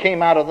whirlwind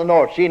came out of the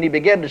north. See, and he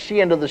began to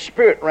see into the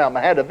spirit realm.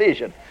 I had a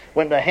vision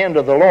when the hand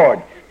of the Lord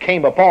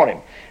came upon him.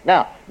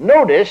 Now,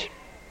 notice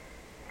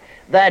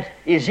that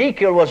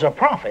Ezekiel was a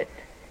prophet.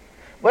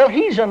 Well,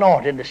 he's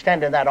anointed to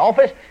stand in that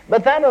office,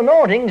 but that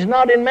anointing's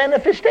not in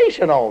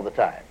manifestation all the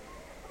time.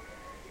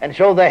 And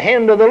so the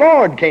hand of the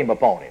Lord came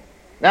upon him.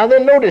 Now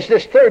then, notice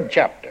this 3rd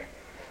chapter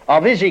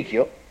of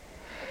Ezekiel.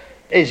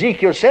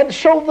 Ezekiel said,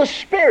 so the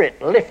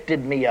Spirit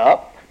lifted me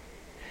up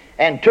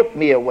and took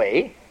me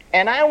away,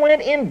 and I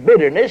went in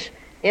bitterness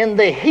in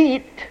the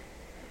heat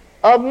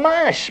of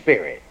my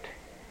spirit.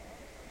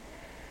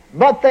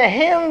 But the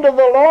hand of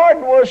the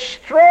Lord was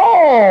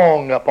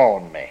strong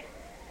upon me.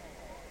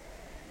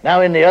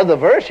 Now in the other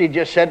verse, he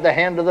just said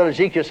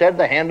Ezekiel said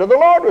the hand of the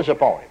Lord was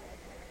upon him.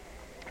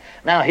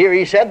 Now here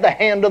he said the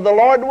hand of the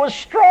Lord was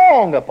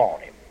strong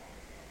upon him.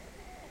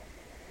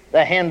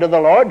 The hand of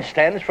the Lord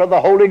stands for the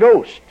Holy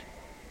Ghost,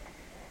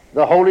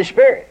 the Holy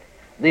Spirit,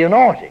 the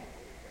anointing.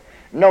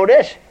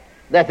 Notice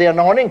that the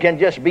anointing can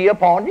just be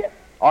upon you,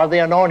 or the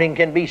anointing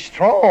can be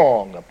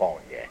strong upon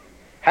you.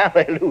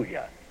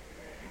 Hallelujah.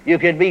 You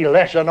can be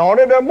less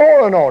anointed or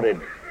more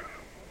anointed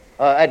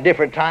at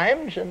different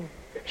times, and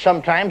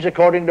sometimes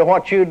according to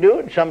what you do,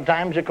 and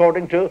sometimes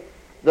according to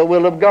the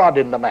will of God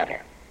in the matter.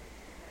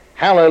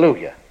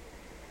 Hallelujah.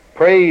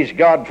 Praise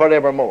God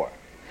forevermore.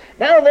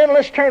 Now then,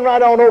 let's turn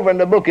right on over in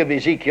the book of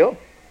Ezekiel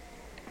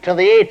to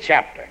the 8th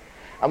chapter.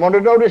 I want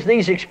to notice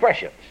these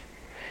expressions.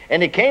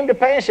 And it came to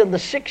pass in the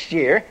 6th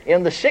year,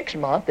 in the 6th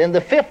month, in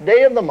the 5th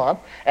day of the month,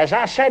 as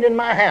I sat in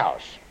my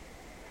house.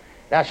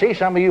 Now see,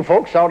 some of you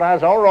folks thought I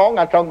was all wrong.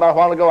 I talked about a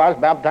while ago, I was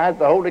baptized with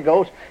the Holy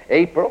Ghost,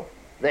 April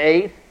the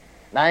 8th,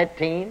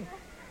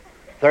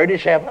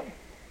 1937.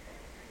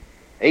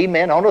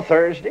 Amen, on a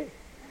Thursday,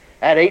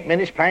 at 8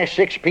 minutes past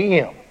 6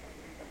 p.m.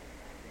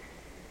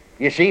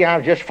 You see, I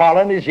was just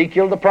following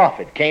Ezekiel the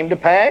prophet. Came to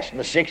pass in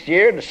the 6th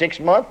year, in the 6th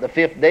month, the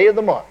 5th day of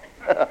the month.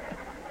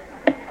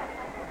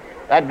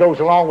 That goes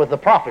along with the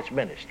prophet's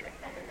ministry.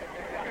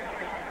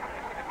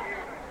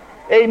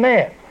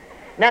 Amen.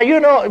 Now,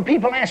 you know,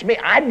 people ask me,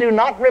 I do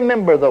not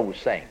remember those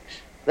things.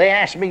 They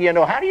ask me, you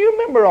know, how do you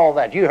remember all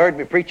that? You heard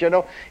me preach, you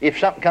know, if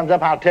something comes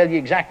up, I'll tell you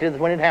exactly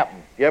when it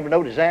happened. You ever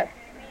notice that?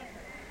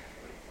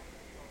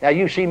 Now,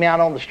 you see me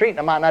out on the street, and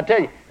I might not tell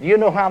you. Do you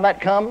know how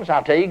that comes?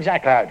 I'll tell you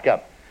exactly how it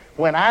comes.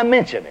 When I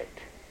mention it,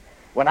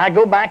 when I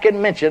go back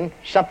and mention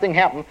something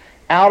happened,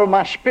 out of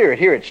my spirit,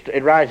 here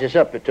it rises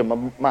up to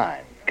my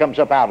mind. Comes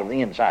up out of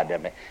the inside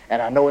of me, and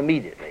I know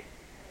immediately.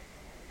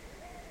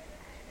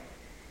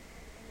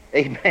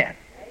 Amen.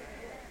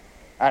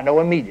 I know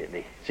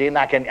immediately. See, and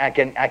I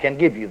can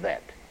give you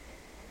that.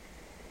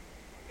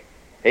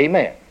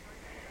 Amen.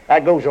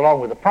 That goes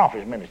along with the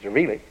prophet's ministry,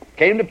 really.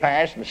 Came to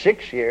pass in the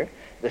 6th year,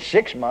 the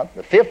 6th month,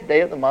 the 5th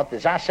day of the month,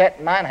 as I sat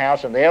in mine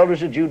house, and the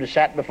elders of Judah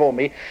sat before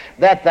me,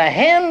 that the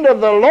hand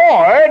of the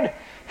Lord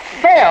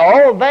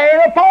fell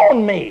there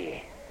upon me.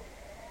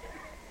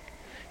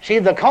 See,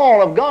 the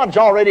call of God's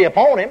already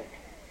upon him.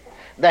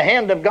 The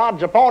hand of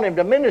God's upon him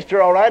to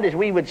minister, all right, as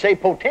we would say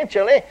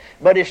potentially,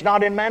 but it's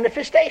not in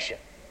manifestation.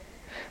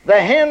 The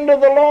hand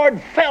of the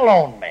Lord fell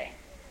on me.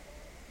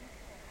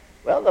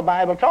 Well, the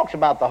Bible talks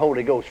about the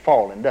Holy Ghost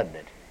falling, doesn't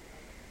it?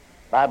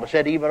 The Bible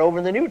said even over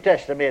in the New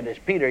Testament, as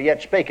Peter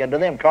yet spake unto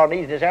them,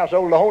 Cornelius and his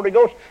household, the Holy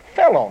Ghost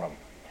fell on them.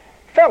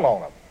 Fell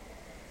on them.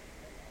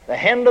 The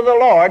hand of the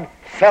Lord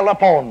fell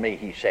upon me,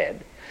 he said.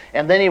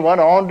 And then he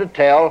went on to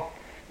tell,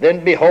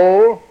 then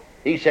behold,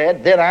 he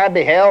said, then I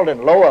beheld,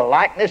 and lo, a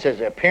likeness as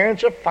the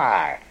appearance of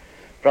fire,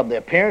 from the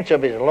appearance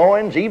of his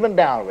loins even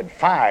downward,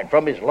 fire, and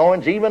from his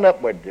loins even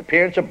upward, the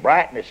appearance of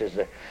brightness as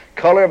the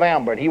color of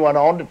amber. And he went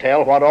on to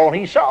tell what all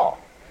he saw,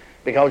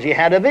 because he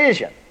had a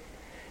vision.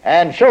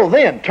 And so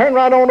then, turn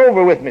right on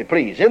over with me,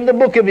 please, in the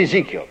book of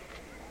Ezekiel,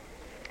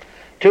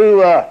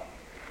 to,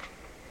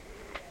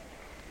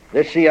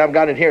 let's see, I've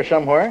got it here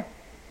somewhere.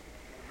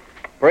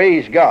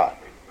 Praise God.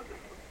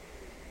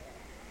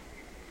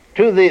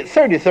 To the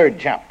 33rd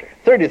chapter.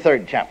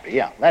 33rd chapter,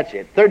 yeah, that's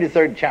it.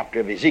 33rd chapter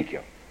of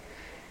Ezekiel.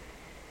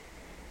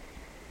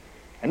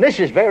 And this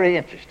is very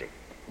interesting.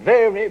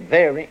 Very,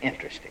 very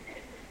interesting.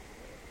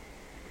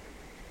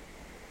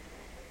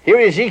 Here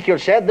Ezekiel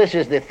said, this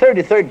is the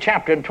 33rd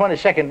chapter and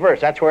 22nd verse.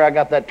 That's where I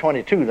got that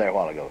 22 there a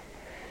while ago.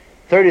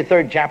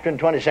 33rd chapter and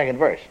 22nd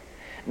verse.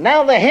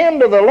 Now the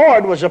hand of the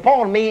Lord was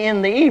upon me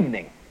in the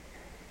evening.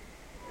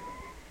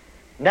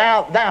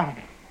 Now,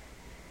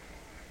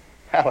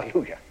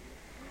 hallelujah.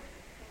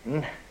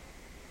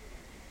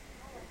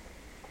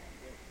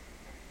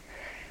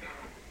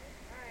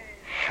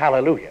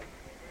 Hallelujah.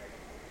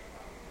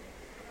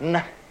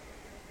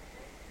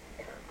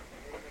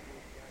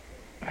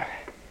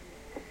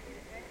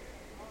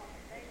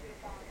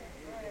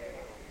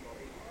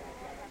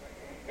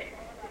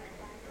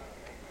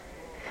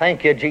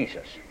 Thank you,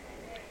 Jesus.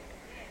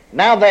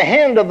 Now the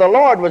hand of the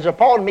Lord was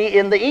upon me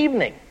in the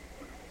evening.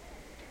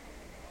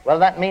 Well,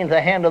 that means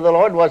the hand of the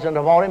Lord wasn't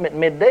upon him at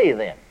midday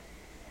then.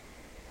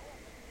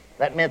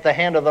 That meant the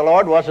hand of the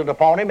Lord wasn't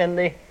upon him in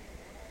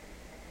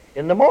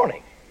the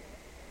morning.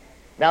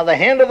 Now the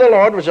hand of the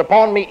Lord was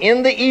upon me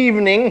in the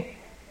evening,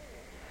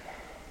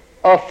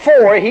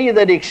 afore he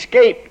that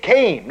escaped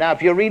came. Now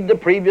if you read the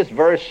previous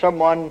verse,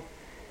 someone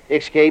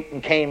escaped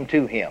and came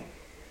to him.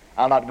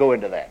 I'll not go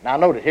into that. Now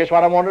notice, here's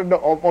what I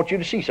want you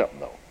to see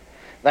something though.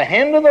 The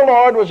hand of the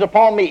Lord was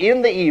upon me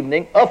in the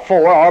evening,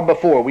 afore, or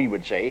before we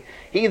would say,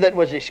 he that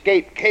was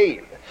escaped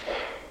came,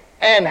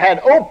 and had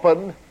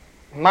opened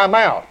my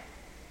mouth.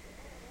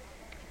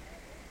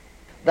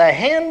 The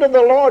hand of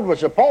the Lord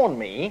was upon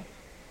me,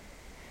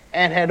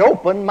 and had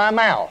opened my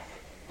mouth.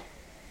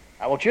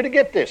 I want you to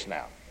get this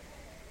now.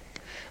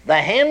 The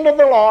hand of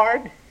the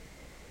Lord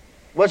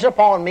was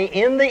upon me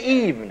in the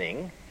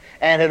evening,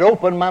 and had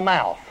opened my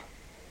mouth.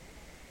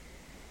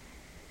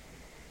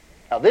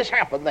 Now this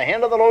happened, the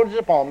hand of the Lord was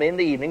upon me in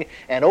the evening,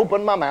 and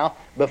opened my mouth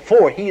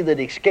before he that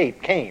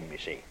escaped came, you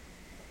see.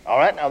 All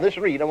right, now this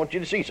read, I want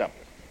you to see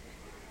something.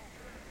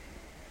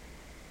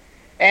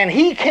 And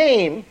he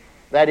came,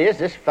 that is,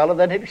 this fellow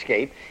that had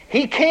escaped,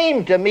 he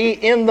came to me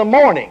in the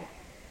morning.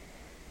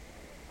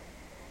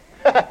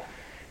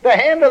 The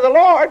hand of the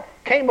Lord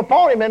came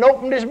upon him and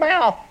opened his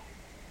mouth.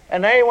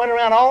 And there he went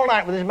around all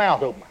night with his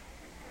mouth open.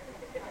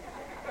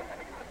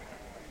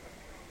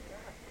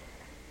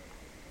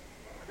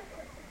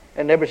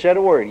 And never said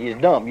a word. He's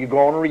dumb. You go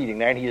on reading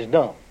there and he is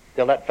dumb.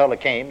 Till that fellow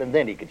came and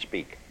then he could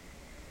speak.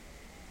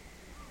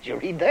 Did you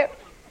read that?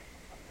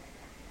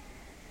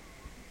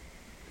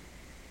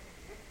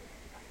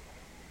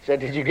 Said,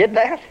 did you get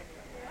that?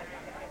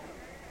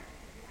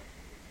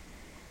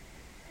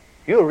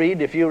 You'll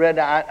read, if you read,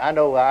 I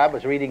know I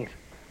was reading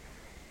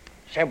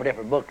several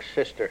different books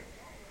Sister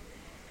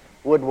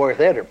Woodworth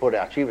Eder put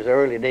out. She was an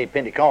early day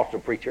Pentecostal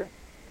preacher.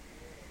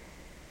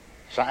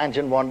 Signs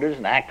and Wonders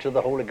and Acts of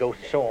the Holy Ghost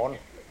and so on.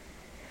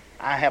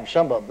 I have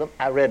some of them.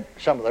 I read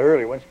some of the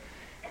early ones.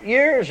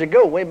 Years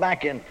ago, way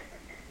back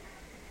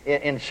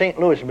in St.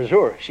 Louis,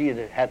 Missouri, she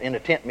had in a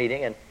tent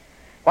meeting, and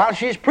while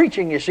she's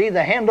preaching, you see,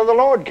 the hand of the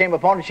Lord came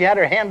upon her. She had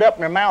her hand up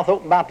and her mouth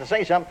open, about to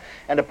say something,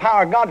 and the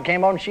power of God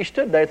came on, and she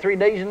stood there 3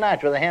 days and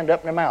nights with her hand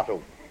up and her mouth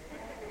open.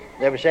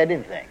 Never said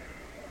anything.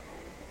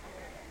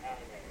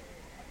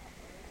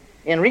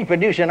 In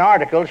reproducing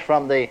articles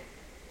from the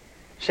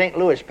St.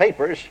 Louis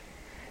papers,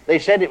 they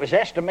said it was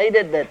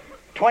estimated that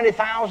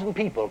 20,000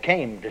 people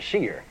came to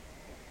see her.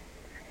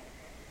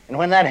 And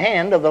when that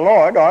hand of the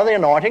Lord, or the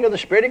anointing of the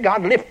Spirit of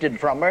God, lifted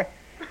from her,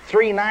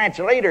 3 nights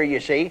later,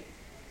 you see,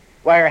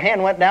 while her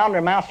hand went down,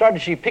 her mouth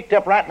started, she picked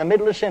up right in the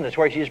middle of the sentence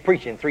where she was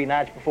preaching 3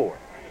 nights before.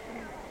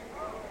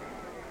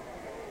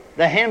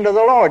 The hand of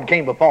the Lord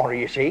came upon her,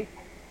 you see.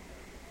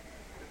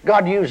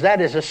 God used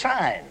that as a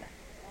sign.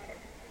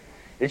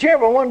 Did you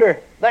ever wonder,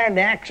 there in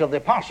the Acts of the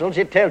Apostles,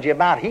 it tells you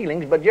about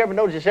healings, but did you ever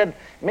notice it said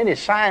many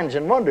signs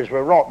and wonders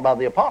were wrought by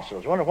the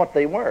apostles? Wonder what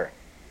they were.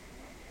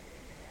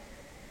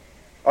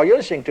 Are you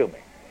listening to me?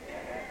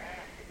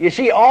 You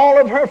see,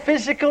 all of her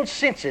physical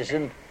senses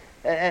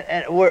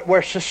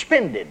were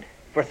suspended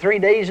for 3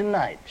 days and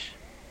nights.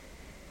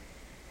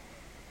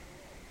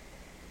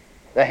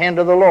 The hand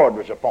of the Lord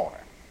was upon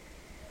her.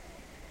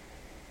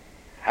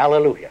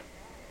 Hallelujah.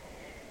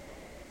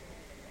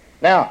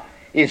 Now,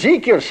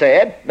 Ezekiel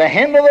said, the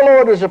hand of the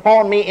Lord was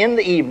upon me in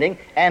the evening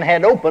and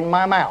had opened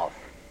my mouth.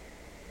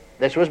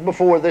 This was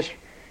before this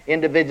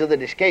individual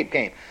that escaped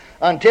came.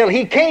 Until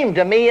he came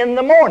to me in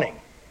the morning.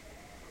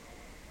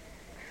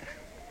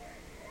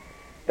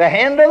 The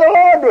hand of the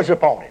Lord was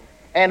upon him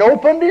and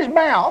opened his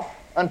mouth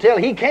until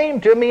he came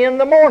to me in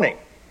the morning.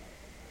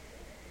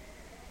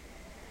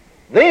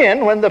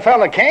 Then, when the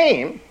fellow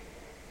came,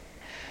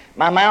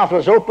 my mouth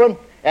was open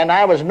and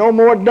I was no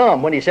more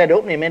dumb. When he said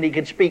open, he meant he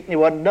could speak and he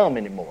wasn't dumb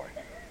anymore.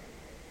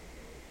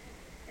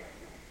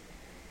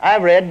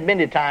 I've read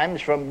many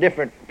times from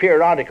different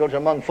periodicals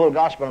among full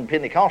gospel and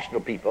Pentecostal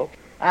people.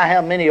 I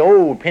have many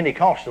old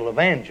Pentecostal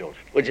evangels,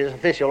 which is the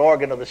official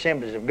organ of the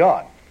Assemblies of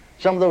God.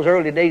 Some of those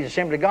early days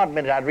Assembly of God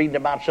ministers, I'd read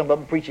about some of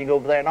them preaching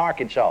over there in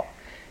Arkansas.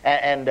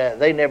 And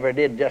they never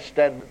did just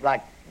stand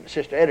like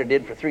Sister Etta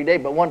did for 3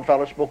 days, but one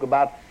fellow spoke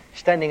about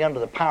standing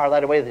under the power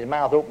that way with his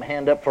mouth open,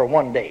 hand up for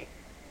 1 day.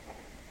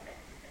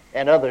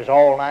 And others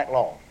all night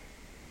long.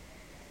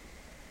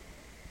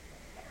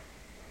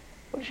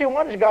 Well, you say,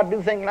 why does God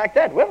do things like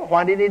that? Well,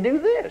 why did he do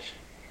this?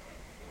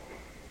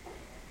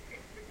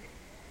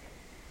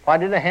 Why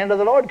did the hand of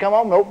the Lord come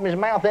on and open his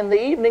mouth in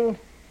the evening?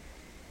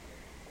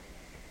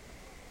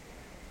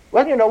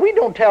 Well, you know, we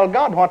don't tell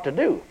God what to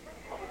do.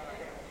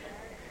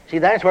 See,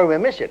 that's where we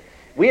miss it.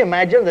 We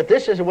imagine that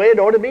this is the way it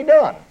ought to be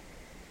done.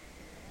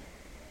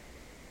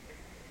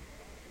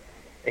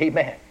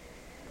 Amen.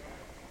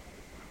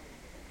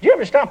 Did you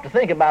ever stop to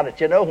think about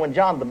it, you know, when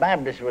John the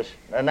Baptist was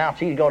announced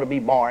he's going to be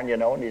born, you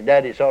know, and his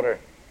daddy sort of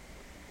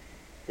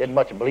didn't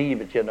much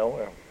believe it, you know,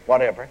 or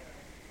whatever.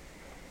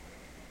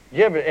 Did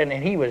you ever, and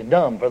he was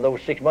dumb for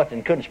those 6 months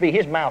and couldn't speak.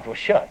 His mouth was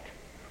shut.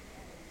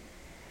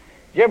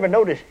 Did you ever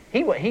notice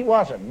he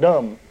wasn't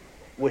dumb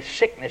with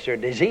sickness or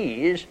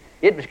disease.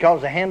 It was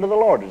because the hand of the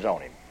Lord was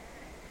on him.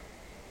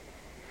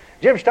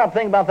 Did you ever stop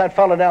thinking about that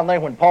fellow down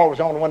there when Paul was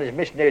on one of his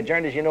missionary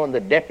journeys, you know, and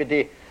the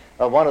deputy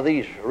of one of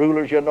these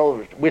rulers, you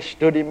know,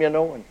 withstood him, you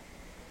know, and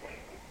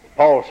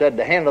Paul said,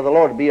 the hand of the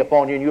Lord will be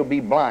upon you and you'll be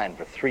blind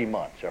for 3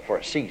 months or for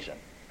a season.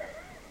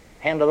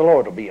 Hand of the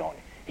Lord will be on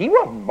you. He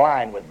wasn't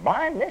blind with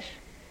blindness.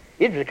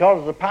 It was because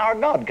of the power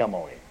of God come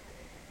on him.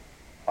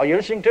 Are you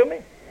listening to me?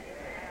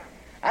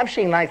 I've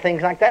seen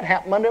things like that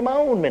happen under my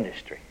own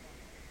ministry.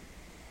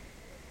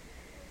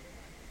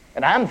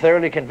 And I'm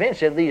thoroughly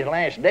convinced in these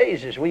last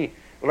days, as we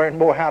learn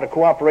more how to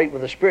cooperate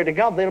with the Spirit of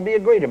God, there'll be a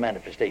greater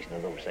manifestation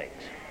of those things.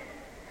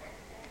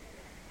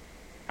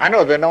 I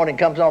know the anointing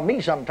comes on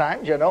me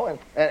sometimes, you know,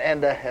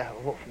 and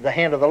the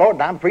hand of the Lord,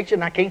 and I'm preaching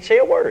and I can't say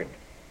a word.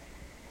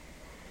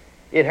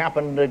 It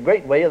happened a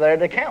great way there at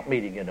the camp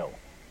meeting, you know.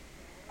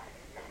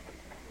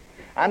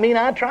 I mean,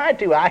 I try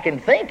to. I can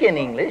think in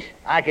English.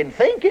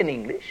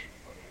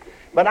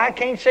 But I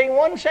can't say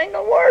one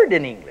single word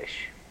in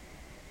English.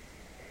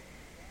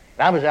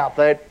 I was out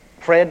there at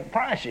Fred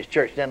Price's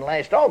church then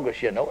last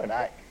August, you know, and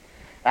I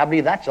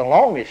believe that's the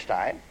longest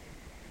time.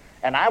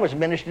 And I was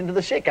ministering to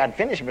the sick. I'd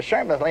finished my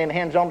sermon, I was laying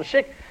hands on the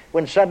sick,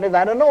 when suddenly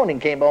that anointing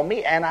came on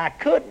me, and I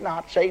could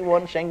not say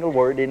one single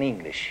word in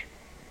English.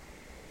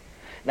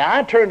 Now,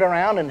 I turned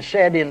around and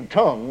said in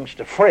tongues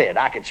to Fred.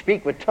 I could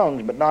speak with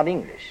tongues, but not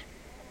English.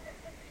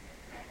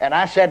 And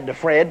I said to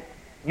Fred,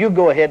 you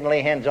go ahead and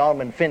lay hands on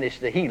him and finish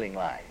the healing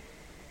line.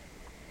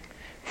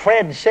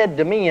 Fred said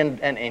to me,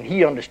 and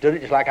he understood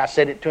it just like I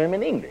said it to him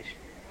in English.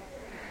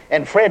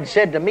 And Fred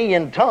said to me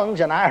in tongues,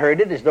 and I heard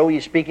it as though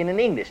he's speaking in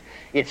English.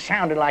 It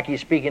sounded like he's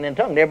speaking in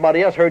tongues.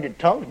 Everybody else heard it in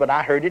tongues, but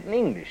I heard it in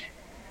English.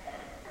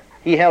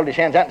 He held his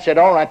hands out and said,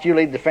 all right, you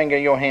leave the finger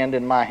of your hand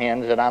in my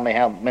hands that I may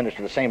have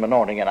minister the same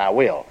anointing, and I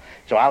will.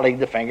 So I laid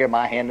the finger of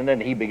my hand in it,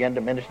 and he began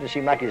to minister. It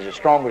seemed like he's a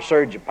stronger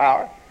surge of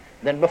power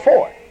than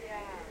before.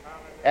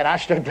 And I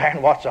stood there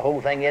and watched the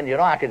whole thing in. You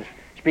know, I could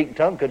speak in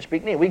tongues, could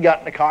speak in English. We got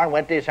in the car and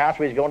went to his house.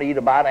 We was going to eat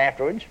a bite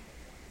afterwards.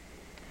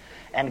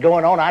 And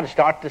going on, I'd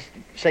start to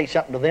say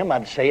something to them.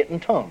 I'd say it in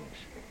tongues.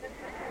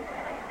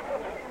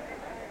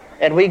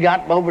 And we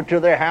got over to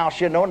their house,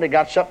 you know, and they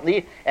got something to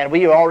eat. And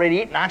we were already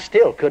eating. I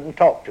still couldn't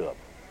talk to them.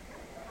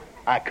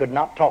 I could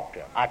not talk to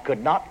them. I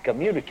could not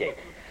communicate.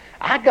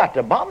 I got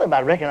to bother them.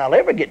 I reckon I'll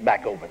ever get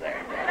back over there.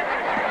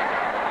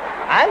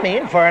 I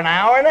mean, for an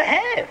hour and a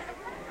half.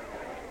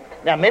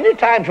 Now, many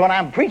times when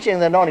I'm preaching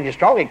the anointing is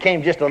strong, it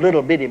came just a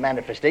little bitty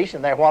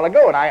manifestation there a while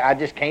ago, and I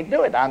just can't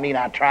do it. I mean,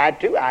 I tried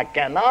to. I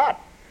cannot.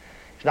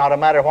 It's not a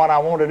matter of what I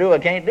want to do or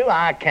can't do.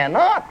 I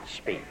cannot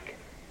speak.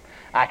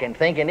 I can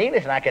think in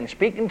English and I can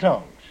speak in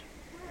tongues.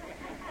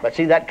 But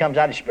see, that comes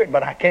out of spirit,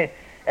 but I can't.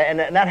 And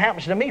that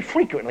happens to me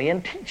frequently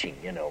in teaching,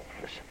 you know.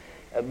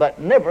 But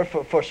never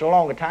for so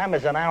long a time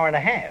as an hour and a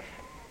half.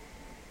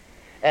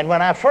 And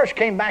when I first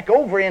came back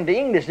over into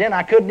English, then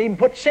I couldn't even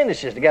put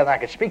sentences together. I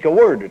could speak a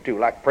word or two,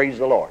 like praise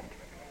the Lord.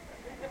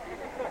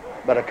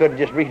 But I couldn't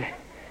just read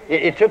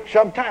it. It took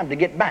some time to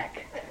get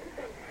back.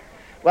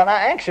 Well,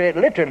 it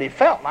literally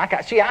felt like,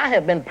 I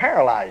have been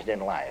paralyzed in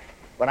life.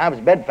 When I was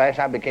bedfast,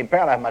 I became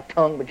paralyzed. My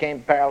tongue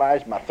became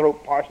paralyzed, my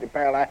throat partially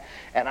paralyzed,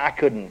 and I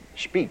couldn't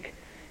speak.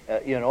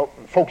 You know,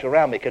 folks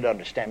around me could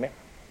understand me.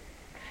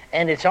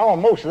 And it's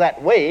almost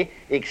that way,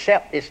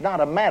 except it's not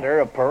a matter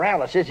of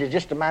paralysis. It's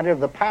just a matter of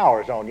the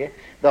powers on you,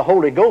 the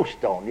Holy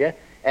Ghost on you,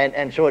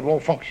 and so it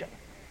won't function.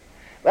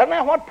 Well,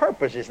 now, what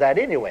purpose is that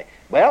anyway?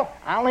 Well,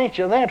 I'll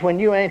answer that when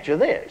you answer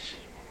this.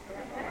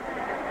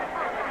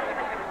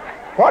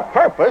 What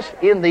purpose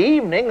in the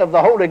evening of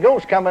the Holy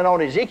Ghost coming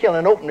on Ezekiel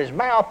and opening his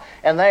mouth,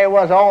 and there he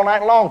was all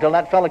night long till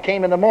that fella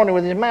came in the morning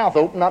with his mouth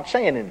open, not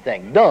saying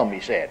anything. Dumb, he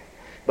said.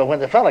 But when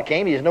the fella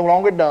came, he was no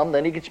longer dumb,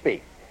 then he could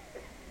speak.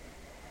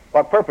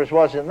 What purpose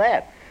was in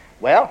that?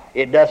 Well,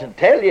 it doesn't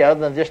tell you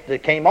other than just that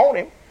it came on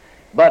him.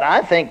 But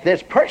I think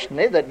this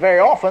personally, that very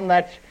often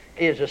that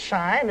is a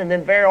sign, and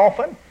then very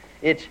often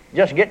it's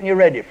just getting you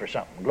ready for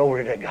something.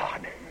 Glory to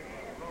God.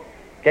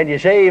 Can you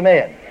say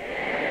amen?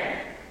 Amen.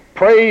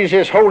 Praise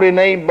his holy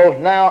name both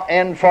now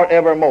and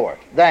forevermore.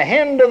 The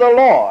hand of the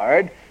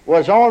Lord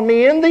was on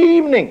me in the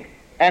evening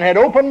and had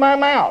opened my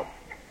mouth.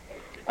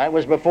 That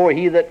was before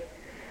he that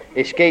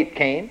escaped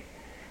came.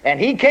 And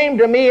he came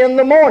to me in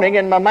the morning,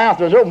 and my mouth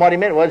was open. What he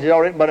meant was,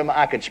 but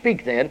I could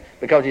speak then,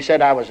 because he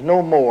said I was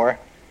no more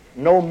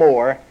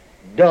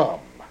dumb.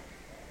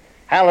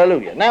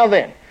 Hallelujah. Now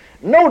then,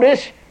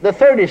 notice the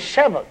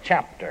 37th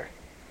chapter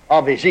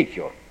of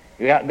Ezekiel.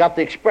 You got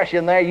the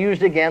expression there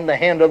used again, the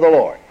hand of the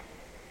Lord.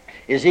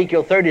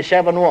 Ezekiel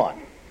 37:1.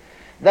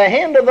 The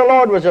hand of the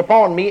Lord was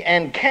upon me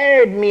and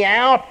carried me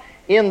out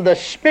in the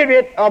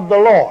Spirit of the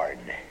Lord.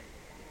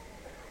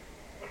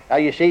 Now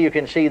you see, you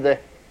can see the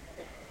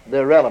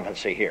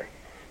relevancy here.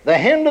 The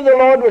hand of the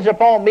Lord was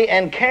upon me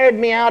and carried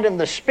me out in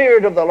the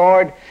Spirit of the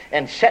Lord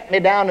and set me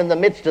down in the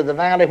midst of the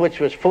valley, which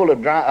was full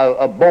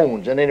of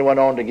bones. And then he went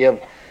on to give,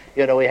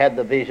 he had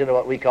the vision of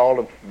what we call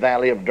the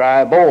valley of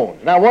dry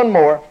bones. Now one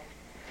more.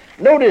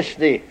 Notice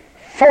the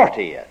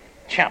 40th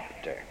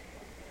chapter.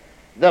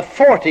 The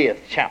 40th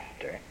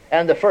chapter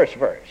and the first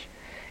verse.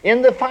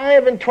 In the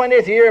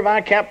 25th year of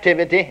our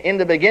captivity, in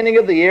the beginning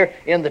of the year,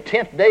 in the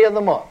 10th day of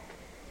the month.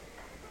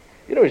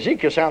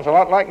 Ezekiel sounds a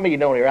lot like me,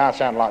 don't he? Or I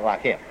sound a lot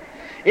like him.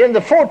 In the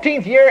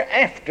 14th year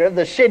after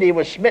the city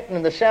was smitten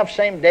in the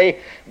selfsame day,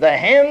 the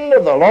hand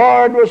of the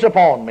Lord was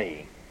upon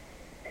me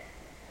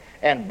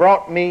and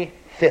brought me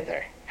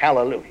thither.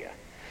 Hallelujah.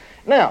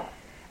 Now,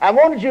 I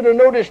wanted you to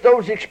notice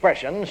those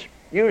expressions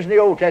used in the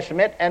Old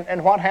Testament,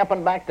 and what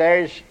happened back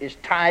there is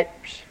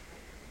types,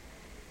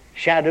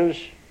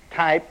 shadows,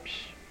 types,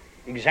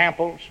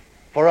 examples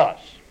for us.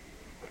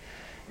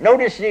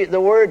 Notice the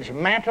words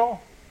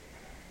mantle.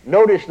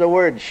 Notice the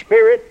word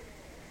Spirit.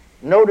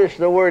 Notice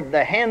the word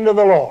the hand of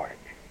the Lord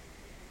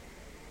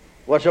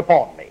was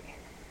upon me.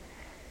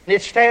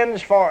 It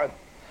stands for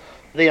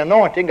the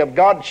anointing of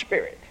God's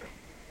Spirit.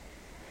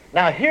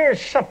 Now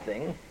here's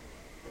something,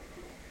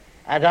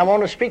 and I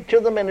want to speak to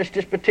the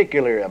ministers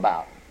particularly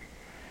about.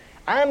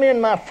 I'm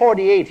in my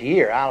 48th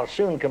year. I'll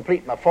soon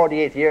complete my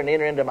 48th year and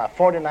enter into my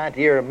 49th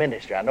year of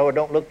ministry. I know I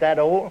don't look that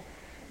old,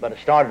 but I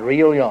started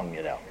real young,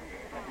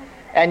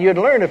 And you'd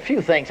learn a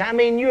few things. I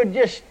mean,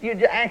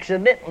 you'd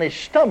accidentally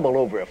stumble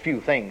over a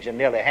few things in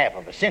nearly half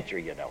of a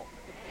century,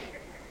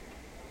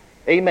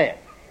 Amen.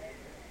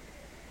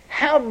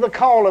 Have the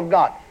call of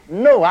God.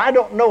 No, I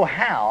don't know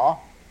how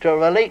to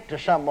relate to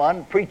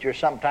someone, preachers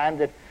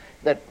sometimes,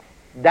 that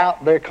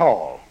doubt their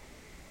call.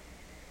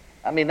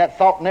 I mean, that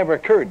thought never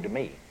occurred to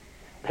me.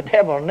 The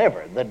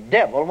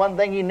devil, one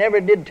thing he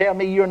never did tell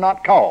me, you're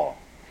not called.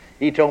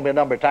 He told me a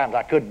number of times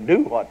I couldn't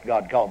do what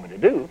God called me to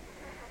do.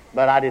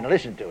 But I didn't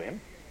listen to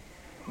him.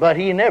 But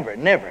he never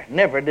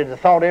did the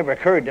thought ever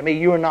occur to me,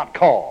 you're not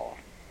called.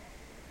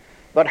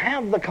 But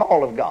have the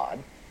call of God.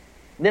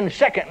 Then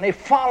secondly,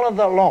 follow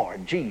the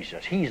Lord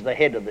Jesus. He's the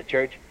head of the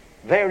church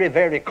very,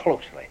 very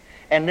closely.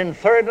 And then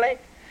thirdly,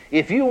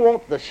 if you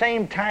want the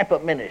same type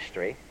of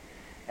ministry,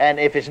 and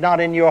if it's not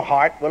in your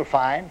heart, well,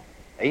 fine.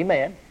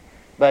 Amen.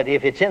 But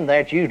if it's in there,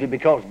 it's usually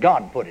because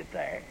God put it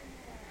there.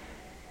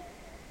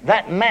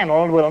 That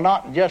mantle will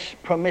not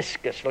just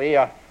promiscuously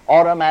or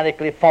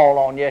automatically fall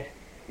on you,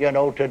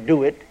 to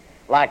do it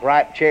like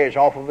ripe cherries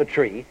off of a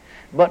tree,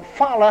 but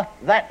follow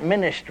that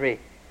ministry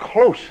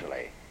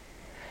closely.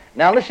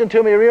 Now listen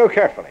to me real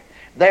carefully.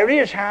 There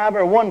is,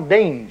 however, one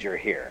danger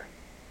here.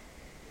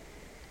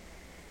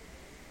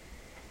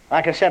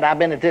 Like I said, I've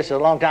been at this a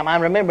long time. I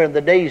remember the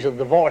days of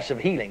the Voice of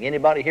Healing.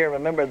 Anybody here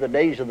remember the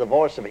days of the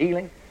Voice of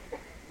Healing?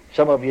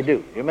 Some of you do.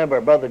 You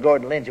remember Brother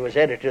Gordon Lindsay was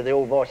editor of the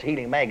old Voice of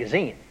Healing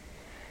magazine.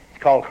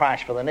 It's called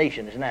Christ for the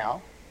Nations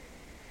now.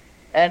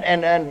 And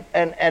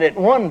at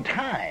one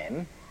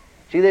time,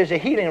 see, there's a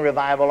healing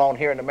revival on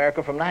here in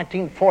America from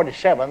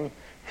 1947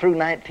 through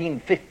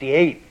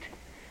 1958.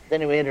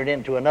 Then we entered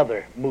into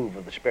another move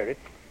of the Spirit,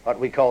 what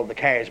we call the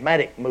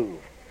charismatic move.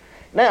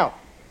 Now,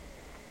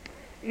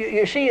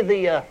 you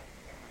see,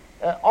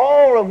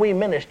 all of we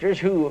ministers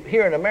who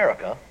here in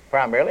America,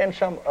 primarily, and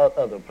some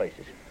other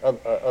places,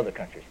 other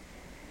countries,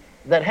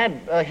 that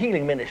had a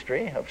healing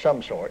ministry of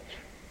some sorts,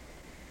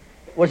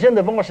 was in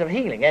the Voice of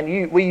Healing.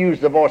 And we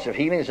use the Voice of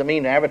Healing as a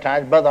mean to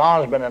advertise. Brother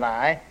Osborne and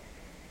I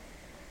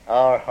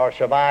are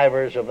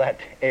survivors of that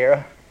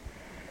era.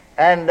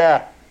 And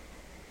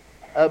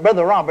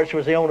Brother Roberts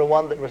was the only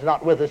one that was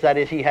not with us. That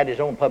is, he had his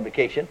own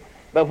publication.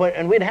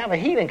 And we'd have a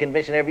healing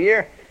convention every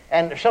year,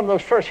 and some of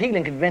those first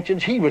healing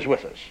conventions, he was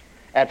with us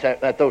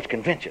at those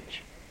conventions.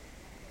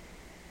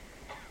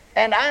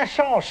 And I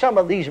saw some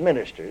of these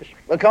ministers,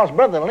 because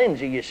Brother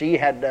Lindsay, you see,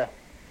 and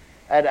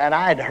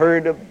I had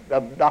heard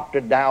of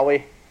Dr.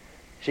 Dowie.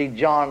 See,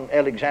 John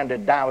Alexander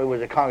Dowie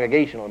was a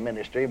congregational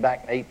ministry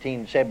back in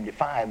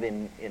 1875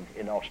 in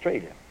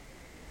Australia.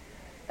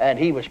 And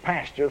he was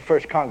pastor of the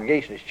First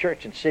Congregationalist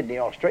Church in Sydney,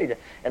 Australia,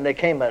 and there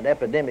came an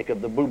epidemic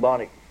of the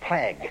bubonic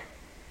plague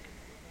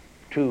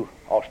to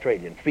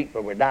Australia, and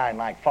people were dying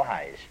like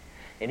flies.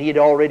 And he had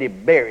already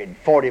buried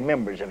 40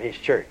 members of his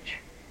church,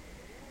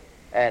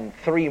 and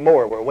 3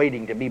 more were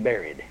waiting to be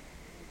buried.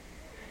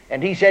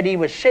 And he said he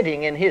was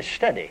sitting in his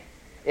study,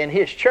 in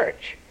his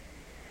church,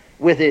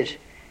 with his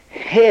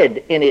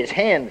head in his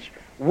hands,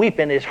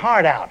 weeping his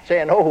heart out,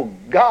 saying, "Oh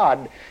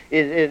God,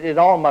 is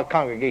all my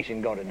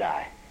congregation going to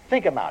die?"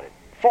 Think about it.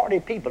 40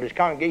 people, his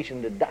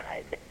congregation had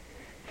died.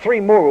 3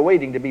 more were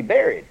waiting to be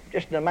buried,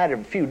 just in a matter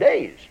of a few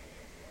days.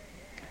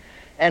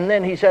 And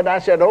then he said, I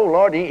said, "Oh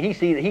Lord," he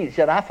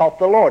said, "I thought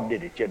the Lord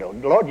did it, you know.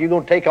 Lord, you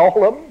going to take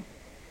all of them?"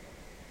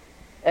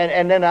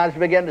 And then I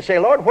began to say,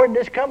 "Lord, where did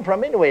this come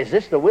from anyway? Is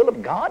this the will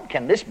of God?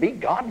 Can this be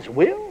God's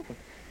will?"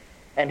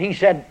 And he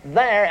said,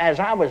 there, as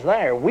I was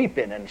there,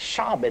 weeping and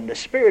sobbing, the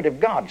Spirit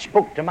of God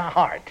spoke to my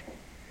heart.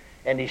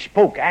 And he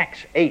spoke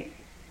Acts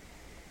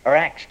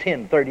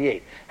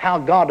 10:38, how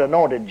God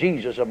anointed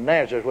Jesus of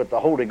Nazareth with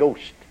the Holy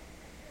Ghost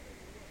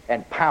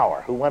and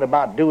power, who went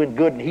about doing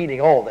good and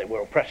healing all that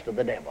were oppressed of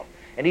the devil.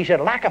 And he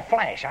said, like a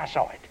flash, I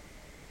saw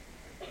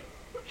it.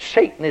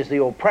 Satan is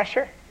the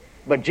oppressor,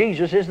 but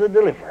Jesus is the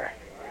deliverer.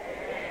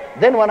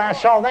 Then when I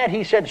saw that,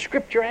 he said,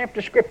 scripture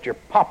after scripture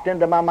popped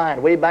into my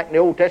mind, way back in the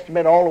Old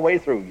Testament all the way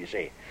through, you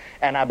see.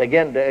 And I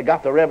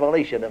got the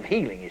revelation of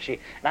healing, you see.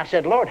 And I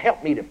said, Lord,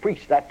 help me to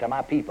preach that to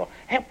my people.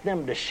 Help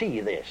them to see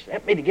this.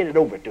 Help me to get it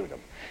over to them.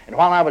 And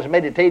while I was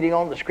meditating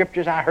on the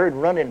scriptures, I heard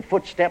running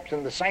footsteps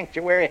in the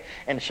sanctuary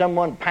and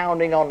someone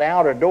pounding on the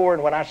outer door.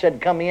 And when I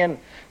said, come in,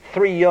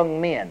 3 young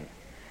men,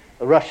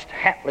 rushed,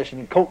 hatless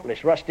and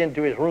coatless, rushed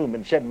into his room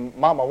and said,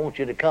 Mama, I want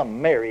you to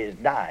come. Mary is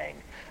dying.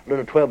 A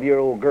little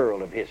 12-year-old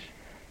girl of his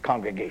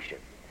congregation.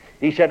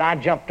 He said, I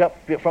jumped up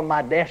from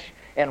my desk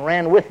and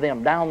ran with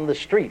them down the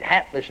street,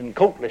 hatless and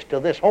coatless, to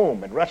this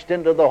home and rushed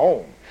into the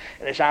home.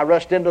 And as I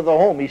rushed into the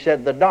home, he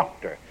said, the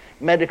doctor,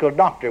 medical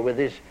doctor, with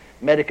his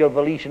medical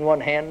valise in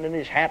one hand and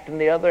his hat in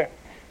the other,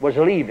 was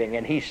leaving.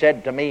 And he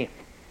said to me,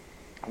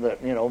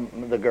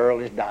 the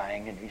girl is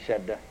dying. And he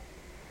said,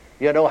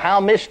 you know how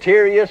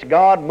mysterious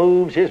God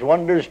moves his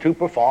wonders to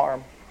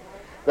perform.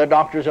 The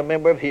doctor's a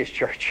member of his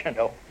church, you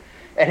know.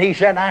 And he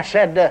said, I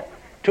said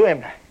to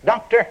him,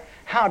 Doctor,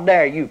 how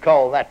dare you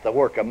call that the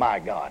work of my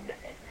God?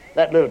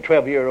 That little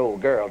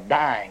 12-year-old girl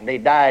dying. They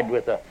died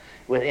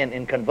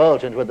in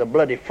convulsions with the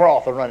bloody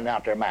froth running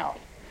out their mouth.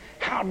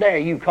 How dare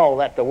you call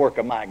that the work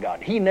of my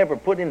God? He never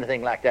put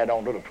anything like that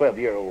on a little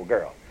 12-year-old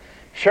girl.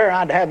 Sir,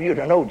 I'd have you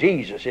to know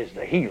Jesus is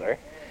the healer.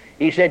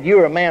 He said,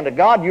 you're a man of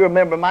God. You're a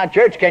member of my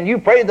church. Can you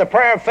pray the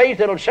prayer of faith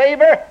that'll save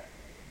her?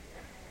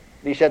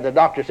 He said, the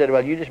doctor said,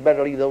 well, you just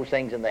better leave those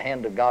things in the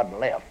hand of God and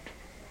left.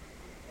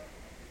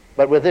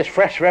 But with this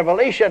fresh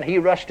revelation, he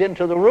rushed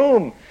into the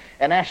room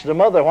and asked the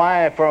mother,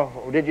 why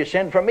did you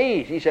send for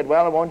me? She said,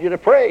 well, I wanted you to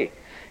pray.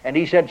 And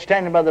he said,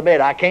 standing by the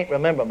bed, I can't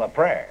remember my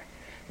prayer.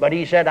 But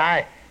he said,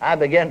 I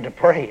began to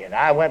pray, and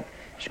I went,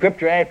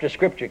 scripture after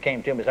scripture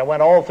came to me. So I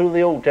went all through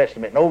the Old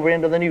Testament and over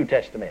into the New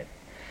Testament.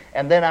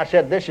 And then I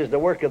said, this is the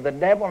work of the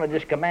devil, and I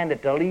just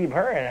commanded to leave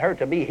her and her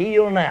to be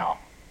healed now.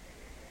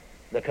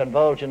 The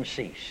convulsion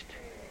ceased.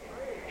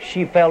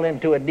 She fell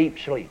into a deep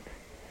sleep.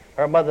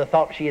 Her mother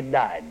thought she had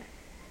died.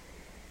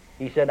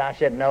 I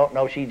said,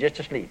 no, she's just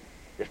asleep.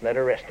 Just let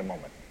her rest a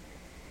moment.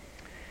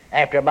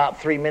 After about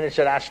 3 minutes,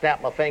 I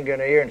snapped my finger in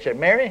her ear and said,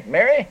 Mary,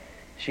 Mary.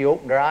 She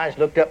opened her eyes,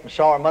 looked up and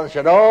saw her mother and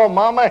said, oh,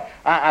 Mama,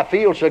 I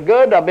feel so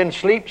good. I've been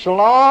asleep so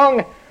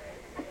long.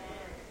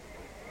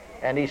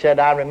 And he said,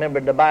 I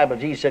remembered the Bible.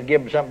 Jesus said,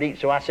 give her something to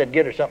eat. So I said,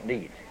 get her something to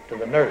eat, to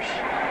the nurse.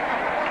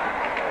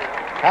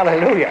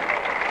 Hallelujah.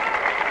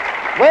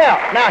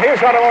 Well, now here's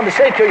what I wanted to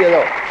say to you,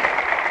 though.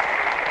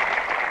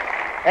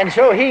 And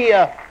so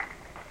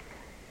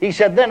he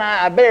said, then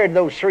I buried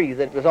those 3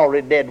 that was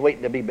already dead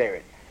waiting to be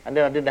buried. And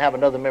then I didn't have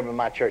another member of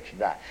my church to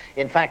die.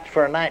 In fact,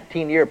 for a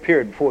 19-year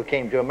period before I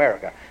came to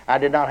America, I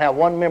did not have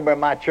one member of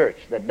my church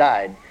that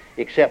died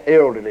except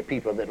elderly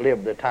people that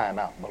lived the time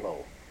out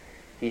below.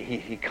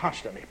 He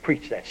constantly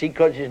preached that. See,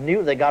 because he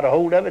knew they got a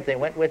hold of it, they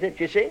went with it,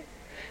 you see.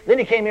 Then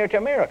he came here to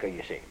America,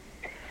 you see.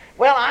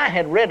 Well,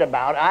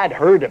 I'd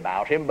heard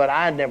about him, but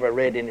I'd never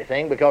read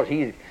anything because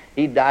he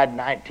died in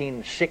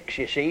 1906,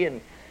 you see, and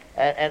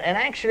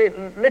actually,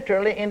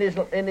 literally,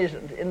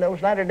 in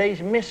those latter days,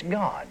 missed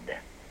God.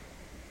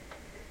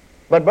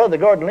 But Brother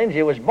Gordon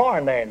Lindsay was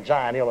born there in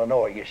Zion,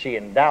 Illinois, you see,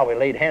 and Dowie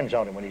laid hands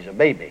on him when he was a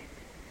baby.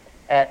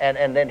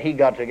 And then he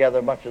got together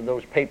a bunch of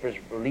those papers,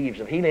 Leaves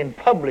of Healing, and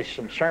published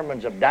some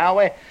sermons of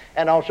Dowie,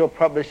 and also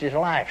published his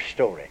life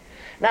story.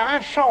 Now,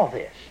 I saw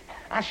this.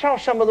 I saw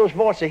some of those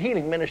voice of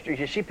healing ministries,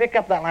 you see, pick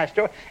up that last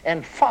story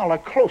and follow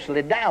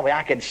closely down.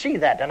 I could see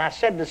that, and I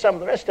said to some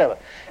of the rest of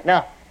it,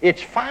 now,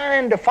 it's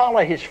fine to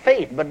follow his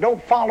faith, but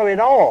don't follow it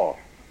all.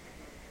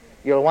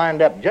 You'll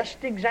wind up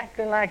just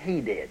exactly like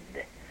he did.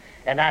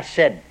 And I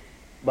said,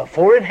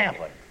 before it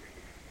happened,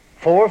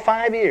 4 or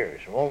 5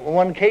 years,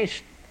 one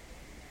case,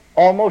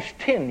 almost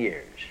 10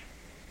 years,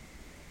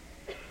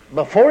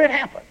 before it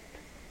happened.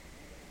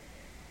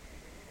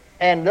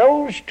 And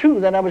those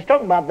two that I was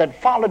talking about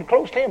that followed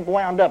closely and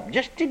wound up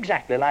just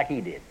exactly like he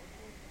did.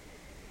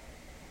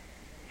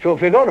 So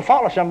if you're going to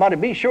follow somebody,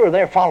 be sure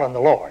they're following the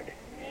Lord.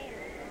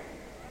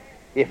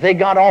 If they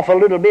got off a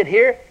little bit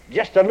here,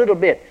 just a little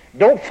bit,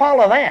 don't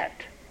follow that.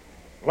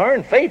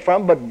 Learn faith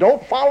from, but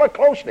don't follow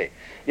closely.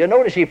 You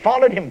notice he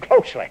followed him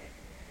closely.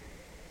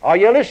 Are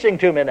you listening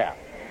to me now?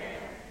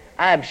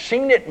 I've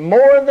seen it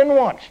more than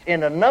once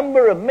in a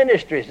number of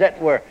ministries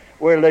that were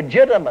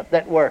legitimate,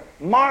 that were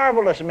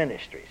marvelous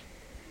ministries.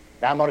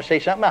 Now I'm going to say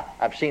something else.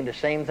 I've seen the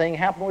same thing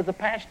happen with the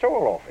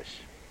pastoral office.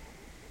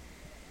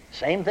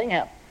 Same thing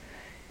happened.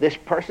 This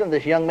person,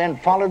 this young man,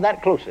 followed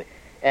that closely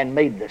and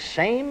made the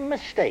same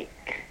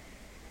mistake,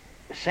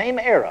 the same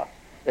error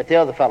that the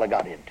other fellow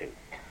got into.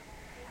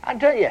 I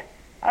tell you,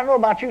 I don't know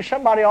about you,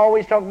 somebody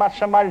always talk about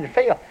somebody that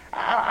failed.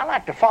 I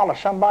like to follow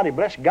somebody,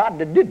 bless God,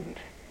 that didn't.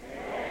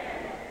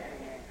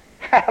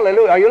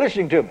 Hallelujah. Are you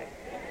listening to me?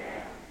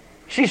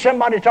 See,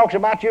 somebody talks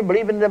about you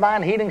believing in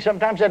divine healing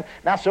sometimes, said,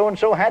 now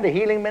so-and-so had a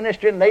healing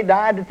ministry and they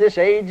died at this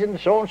age and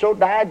so-and-so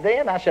died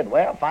then. I said,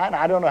 well, fine,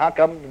 I don't know how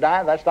come to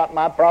die. That's not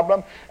my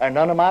problem or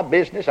none of my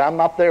business. I'm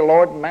not their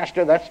Lord and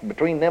Master. That's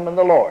between them and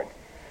the Lord.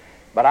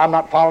 But I'm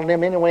not following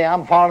them anyway.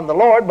 I'm following the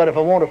Lord. But if I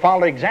want to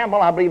follow the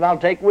example, I believe I'll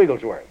take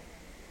Wigglesworth.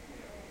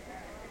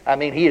 I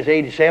mean, he is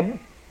 87,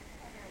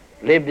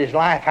 lived his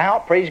life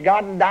out, praise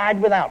God, and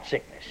died without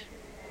sickness.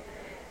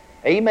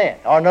 Amen.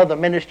 Or another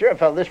minister,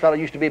 this fellow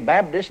used to be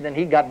Baptist, and then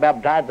he got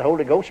baptized with the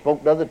Holy Ghost,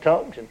 spoke in other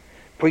tongues, and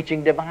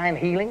preaching divine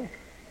healing.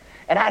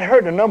 And I'd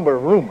heard a number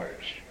of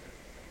rumors.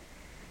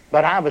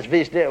 But I was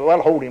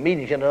holding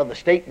meetings in another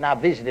state, and I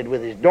visited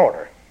with his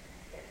daughter.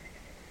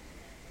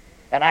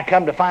 And I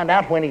come to find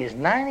out when he is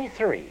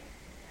 93,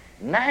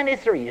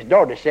 his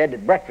daughter said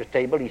at breakfast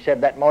table, he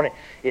said that morning,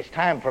 it's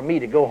time for me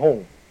to go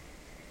home.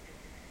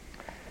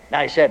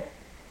 Now he said,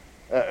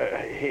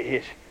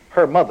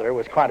 her mother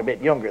was quite a bit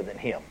younger than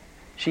him.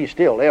 She's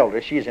still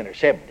elder. She's in her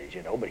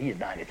 70s, but he's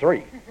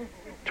 93.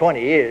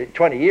 20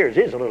 years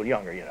is a little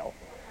younger,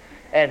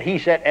 And he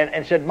said,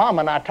 and said,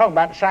 Mama and I talked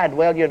about it, decided,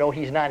 well,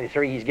 he's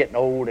 93, he's getting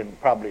old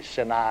and probably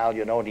senile,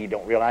 and he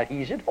don't realize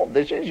he's at home.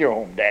 This is your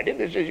home, Daddy.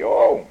 This is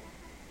your home.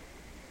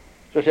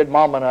 So I said,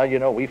 Mama and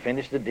I, we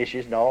finished the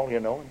dishes and all,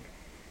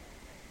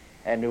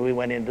 and we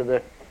went into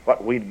the,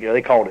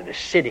 they called it a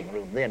sitting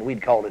room then.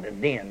 We'd call it a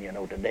den,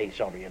 today,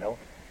 sort of,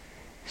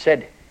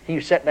 Said, he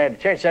was sitting there in the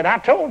chair, said, I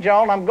told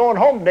y'all I'm going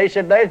home today.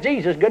 Said, there's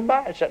Jesus,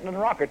 goodbye. Sitting in the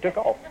rocker, took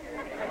off.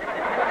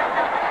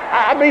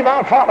 I believe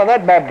I'll follow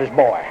that Baptist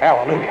boy.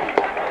 Hallelujah.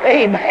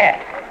 Amen.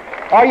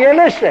 Are you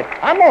listening?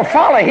 I'm going to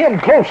follow him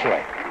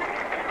closely.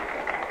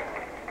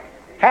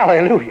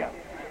 Hallelujah.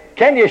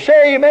 Can you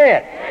say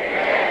amen?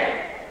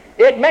 Amen.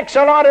 It makes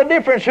a lot of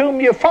difference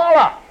whom you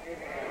follow.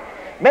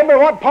 Remember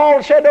what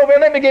Paul said over here?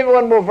 Let me give you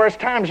one more verse.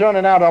 Time's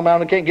running out on me.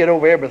 I can't get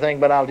over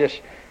everything, but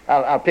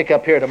I'll pick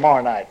up here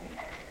tomorrow night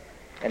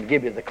and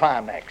give you the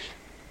climax.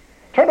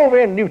 Turn over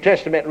in the New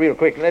Testament real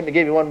quick and let me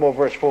give you one more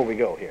verse before we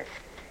go here.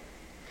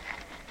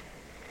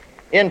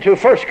 Into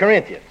 1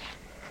 Corinthians.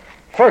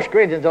 1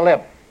 Corinthians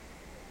 11.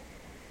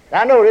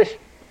 Now notice,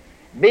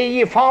 be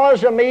ye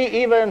followers of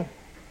me even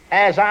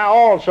as I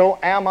also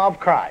am of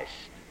Christ.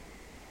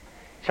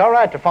 It's all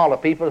right to follow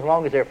people as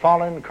long as they're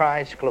following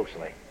Christ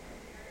closely.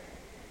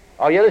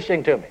 Are you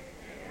listening to me?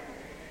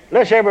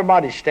 Let's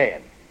everybody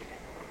stand.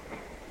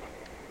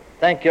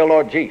 Thank you,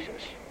 Lord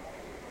Jesus.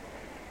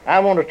 I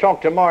want to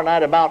talk tomorrow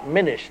night about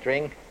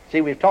ministering.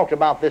 See, we've talked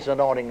about this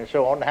anointing and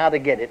so on, how to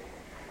get it.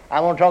 I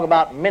want to talk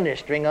about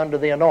ministering under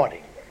the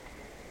anointing.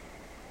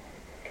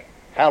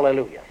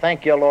 Hallelujah.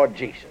 Thank you, Lord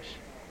Jesus.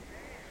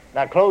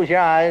 Now close your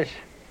eyes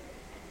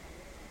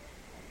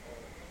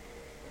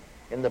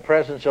in the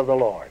presence of the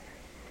Lord.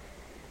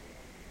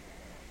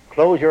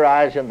 Close your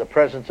eyes in the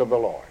presence of the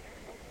Lord.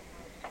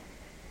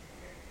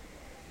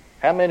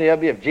 How many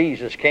of you, if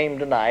Jesus came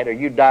tonight or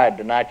you died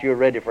tonight, you're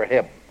ready for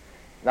heaven?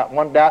 Not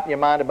one doubt in your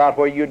mind about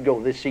where you'd go.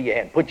 Let's see your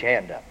hand. Put your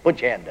hand up.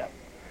 Put your hand up.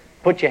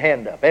 Put your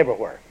hand up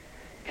everywhere.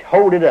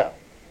 Hold it up.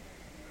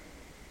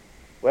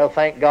 Well,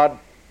 thank God.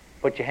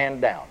 Put your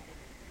hand down.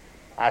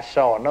 I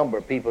saw a number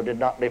of people did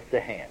not lift their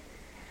hand.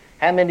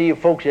 How many of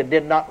you folks that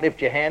did not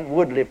lift your hand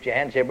would lift your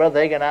hand and say, Brother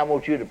Hagin, I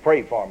want you to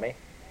pray for me.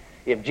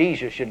 If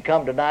Jesus should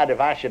come tonight, if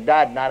I should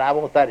die tonight, I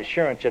want that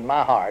assurance in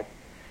my heart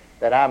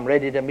that I'm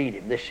ready to meet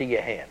him. Let's see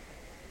your hand.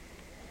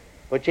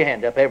 Put your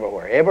hand up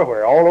everywhere.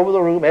 Everywhere. All over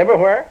the room.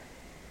 Everywhere.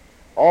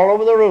 All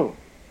over the room.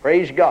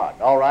 Praise God.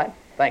 All right.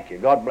 Thank you.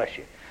 God bless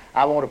you.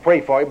 I want to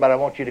pray for you, but I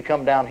want you to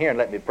come down here and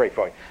let me pray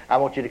for you. I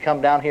want you to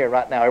come down here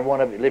right now. Every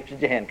one of you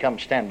lifted your hand. Come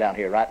stand down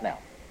here right now.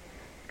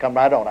 Come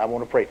right on. I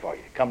want to pray for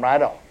you. Come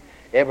right on.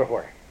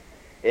 Everywhere.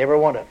 Every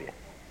one of you.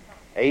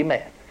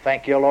 Amen.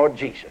 Thank you, Lord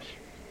Jesus.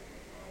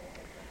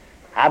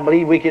 I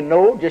believe we can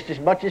know just as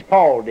much as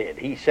Paul did.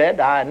 He said,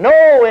 I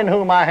know in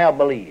whom I have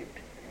believed,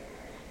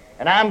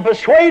 and I'm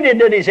persuaded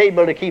that he's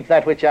able to keep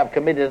that which I've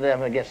committed to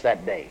them against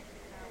that day.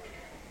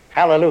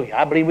 Hallelujah.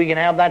 I believe we can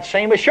have that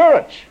same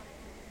assurance.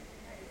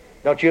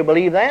 Don't you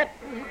believe that?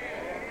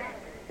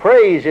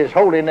 Praise his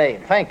holy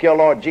name. Thank you,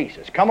 Lord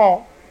Jesus. Come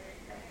on.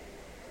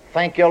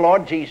 Thank you,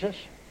 Lord Jesus.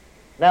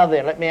 Now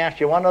then, let me ask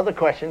you one other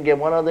question, give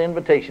one other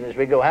invitation as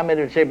we go. How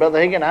many would say, Brother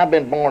Hagin, I've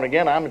been born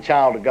again, I'm a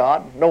child of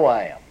God? No,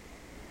 I am.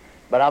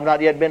 But I've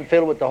not yet been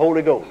filled with the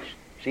Holy Ghost.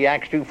 See,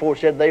 Acts 2:4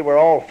 said they were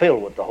all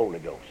filled with the Holy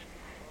Ghost.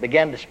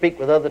 Began to speak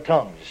with other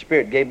tongues. The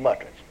Spirit gave them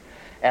utterance.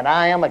 And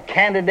I am a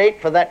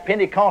candidate for that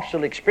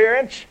Pentecostal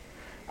experience.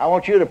 I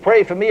want you to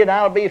pray for me and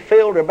I'll be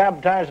filled or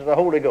baptized with the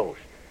Holy Ghost.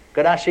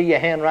 Could I see your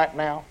hand right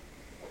now?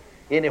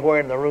 Anywhere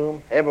in the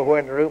room, everywhere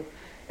in the room.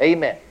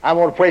 Amen. I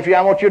want to pray for you.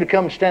 I want you to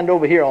come stand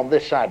over here on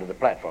this side of the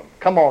platform.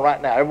 Come on right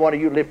now. Every one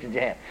of you lifted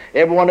your hand.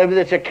 Every one of you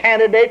that's a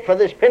candidate for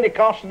this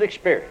Pentecostal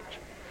experience.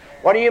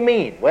 What do you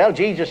mean? Well,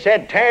 Jesus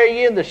said, tarry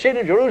ye in the city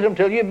of Jerusalem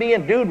till you be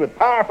endued with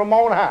power from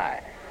on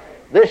high.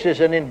 This is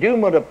an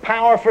endowment of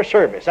power for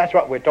service. That's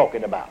what we're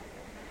talking about.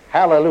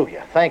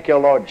 Hallelujah. Thank you,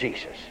 Lord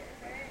Jesus.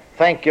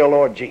 Thank you,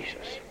 Lord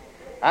Jesus.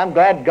 I'm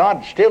glad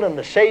God's still in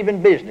the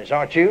saving business,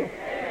 aren't you?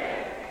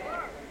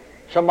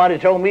 Somebody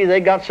told me they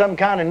got some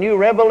kind of new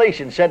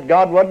revelation, said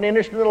God wasn't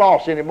interested in the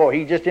lost anymore.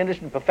 He's just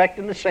interested in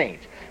perfecting the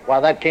saints.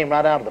 Well, that came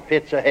right out of the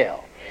pits of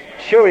hell.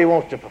 Sure, he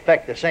wants to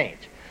perfect the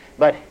saints,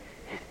 but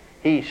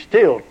he's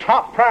still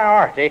top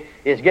priority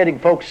is getting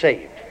folks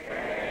saved.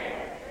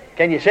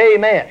 Can you say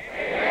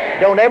amen?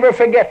 Don't ever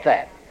forget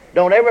that.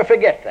 Don't ever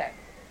forget that.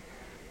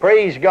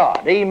 Praise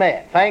God.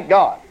 Amen. Thank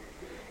God.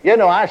 You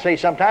know, I say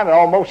sometimes it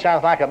almost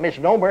sounds like a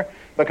misnomer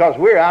because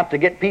we're out to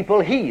get people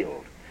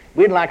healed.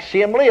 We'd like to see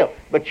them live.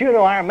 But you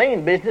know our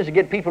main business is to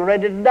get people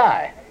ready to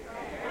die.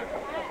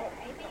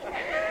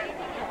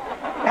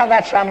 Now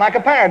that sounds like a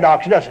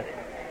paradox, doesn't it?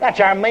 That's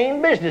our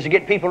main business, to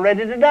get people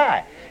ready to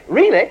die.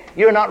 Really,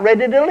 you're not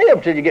ready to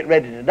live till you get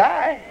ready to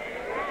die.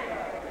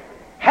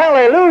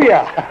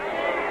 Hallelujah.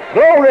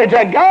 Glory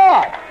to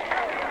God.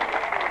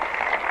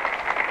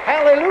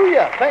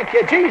 Hallelujah. Thank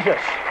you, Jesus.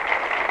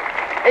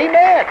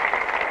 Amen.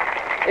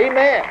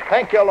 Amen.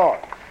 Thank you, Lord.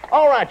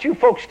 All right, you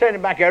folks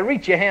standing back there,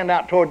 reach your hand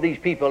out toward these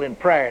people in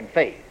prayer and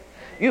faith.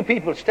 You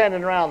people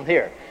standing around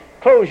here,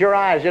 close your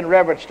eyes in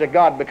reverence to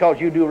God because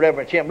you do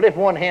reverence Him. Lift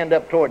one hand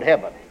up toward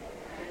heaven.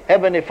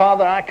 Heavenly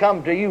Father, I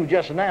come to you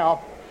just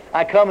now.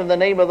 I come in the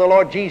name of the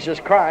Lord Jesus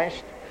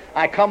Christ.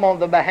 I come on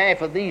the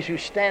behalf of these who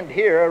stand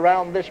here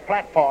around this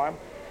platform.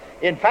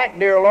 In fact,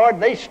 dear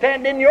Lord, they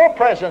stand in your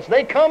presence.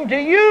 They come to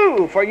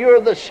you, for you're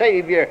the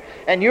Savior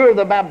and you're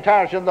the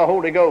baptizer of the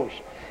Holy Ghost.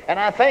 And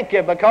I thank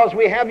you because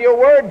we have your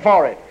word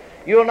for it.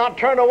 You'll not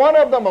turn a one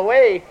of them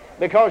away,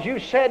 because you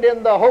said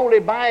in the Holy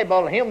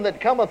Bible, him that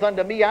cometh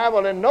unto me, I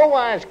will in no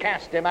wise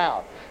cast him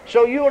out.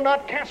 So you'll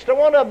not cast a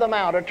one of them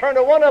out or turn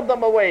a one of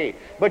them away,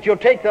 but you'll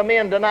take them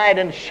in tonight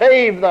and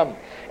save them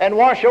and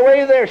wash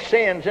away their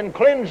sins and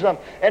cleanse them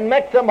and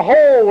make them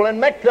whole and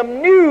make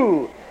them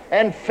new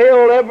and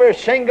fill every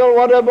single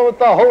one of them with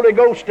the Holy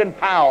Ghost and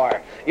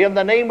power in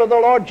the name of the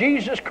Lord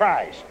Jesus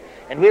Christ.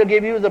 And we'll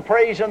give you the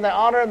praise and the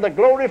honor and the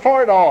glory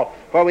for it all,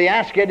 for we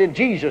ask it in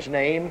Jesus'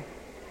 name.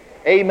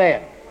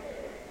 Amen.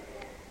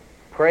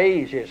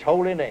 Praise His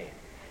holy name.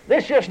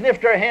 Let's just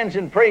lift our hands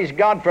and praise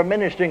God for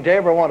ministering to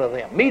every one of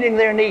them, meeting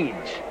their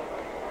needs.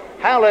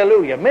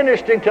 Hallelujah.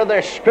 Ministering to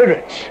their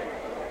spirits.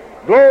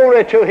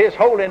 Glory to His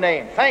holy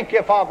name. Thank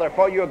you, Father,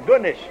 for your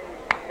goodness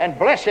and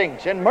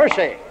blessings and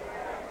mercy.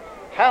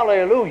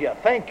 Hallelujah.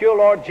 Thank you,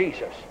 Lord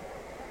Jesus.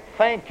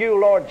 Thank you,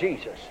 Lord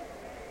Jesus.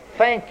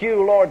 Thank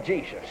you, Lord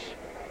Jesus.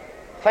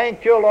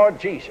 Thank you, Lord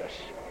Jesus.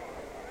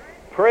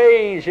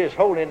 Praise His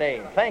holy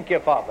name. Thank you,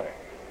 Father.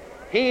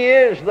 He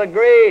is the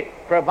great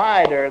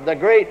provider, the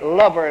great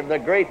lover, the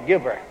great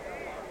giver.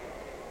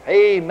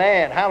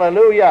 Amen.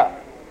 Hallelujah.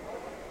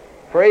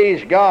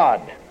 Praise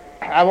God.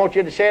 I want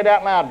you to say it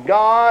out loud.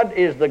 God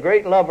is the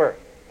great lover.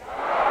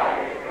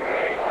 God is the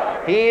great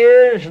lover. He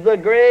is the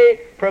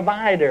great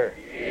provider.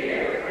 He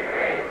is the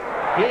great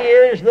provider. He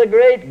is the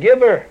great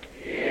giver.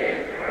 He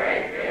is the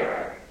great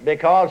giver.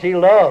 Because He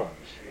loves.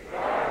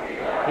 Because He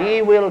loves.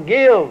 He will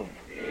give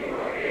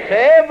to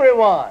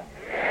everyone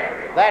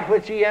that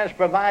which He has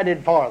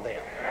provided for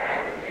them.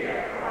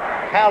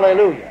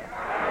 Hallelujah.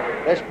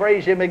 Let's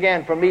praise Him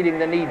again for meeting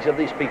the needs of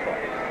these people.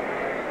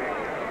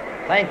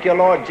 Thank you,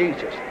 Lord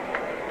Jesus.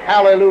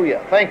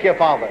 Hallelujah. Thank you,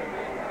 Father.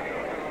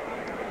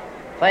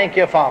 Thank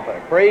you,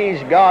 Father.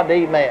 Praise God.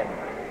 Amen.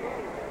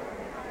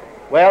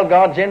 Well,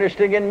 God's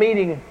interested in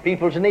meeting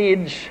people's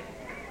needs.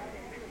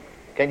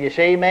 Can you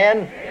say amen?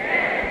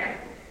 Amen.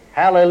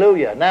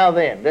 Hallelujah. Now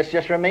then, let's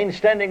just remain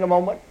standing a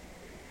moment.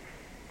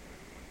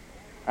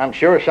 I'm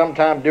sure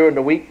sometime during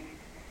the week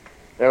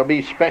there'll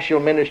be special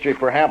ministry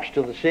perhaps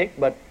to the sick,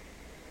 but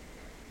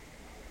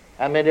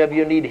how many of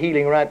you need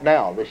healing right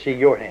now? Let's see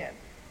your hand.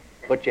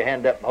 Put your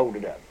hand up and hold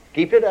it up.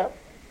 Keep it up.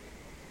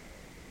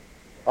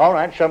 All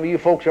right, some of you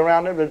folks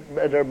around there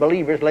that are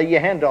believers, lay your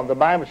hands on. The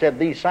Bible said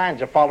these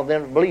signs will follow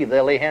them that believe.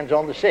 They'll lay hands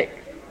on the sick.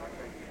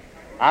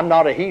 I'm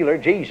not a healer,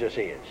 Jesus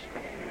is.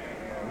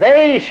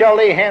 They shall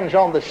lay hands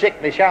on the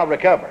sick, they shall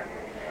recover.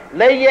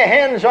 Lay your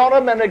hands on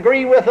them and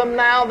agree with them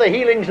now, the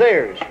healing's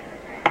theirs.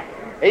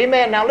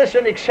 Amen. Now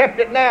listen, accept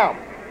it now.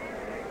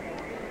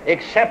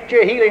 Accept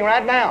your healing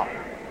right now.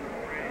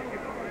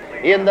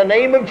 In the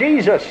name of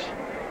Jesus.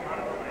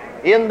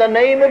 In the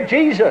name of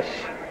Jesus.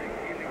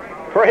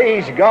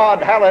 Praise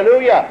God.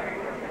 Hallelujah.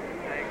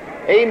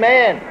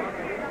 Amen.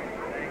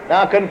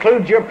 Now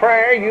conclude your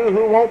prayer. You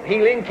who want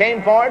healing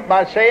came for it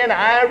by saying,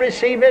 I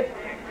receive it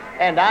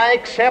and I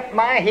accept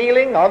my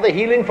healing, or the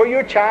healing for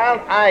your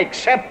child. I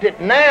accept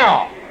it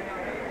now.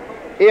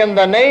 In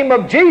the name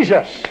of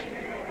Jesus.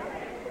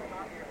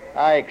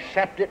 I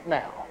accept it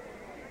now.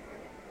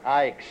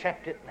 I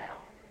accept it now.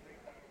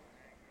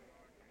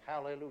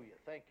 Hallelujah.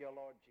 Thank you,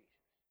 Lord Jesus.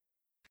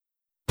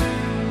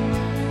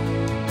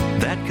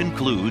 That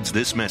concludes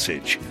this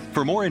message.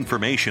 For more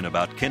information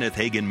about Kenneth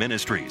Hagin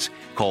Ministries,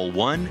 call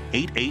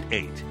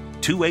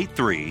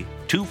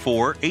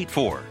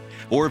 1-888-283-2484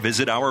 or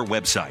visit our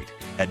website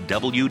at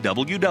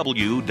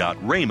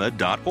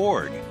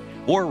www.rhema.org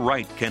or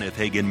write Kenneth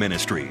Hagin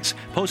Ministries,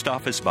 Post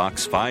Office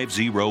Box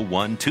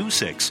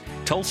 50126,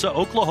 Tulsa,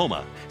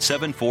 Oklahoma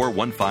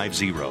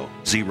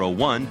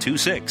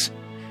 74150-0126.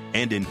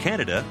 And in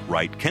Canada,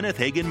 write Kenneth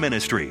Hagin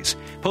Ministries,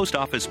 Post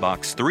Office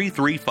Box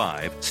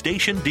 335,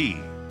 Station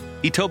D,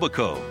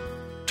 Etobicoke,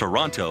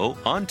 Toronto,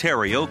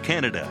 Ontario,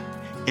 Canada,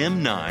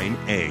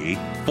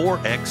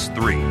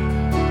 M9A4X3.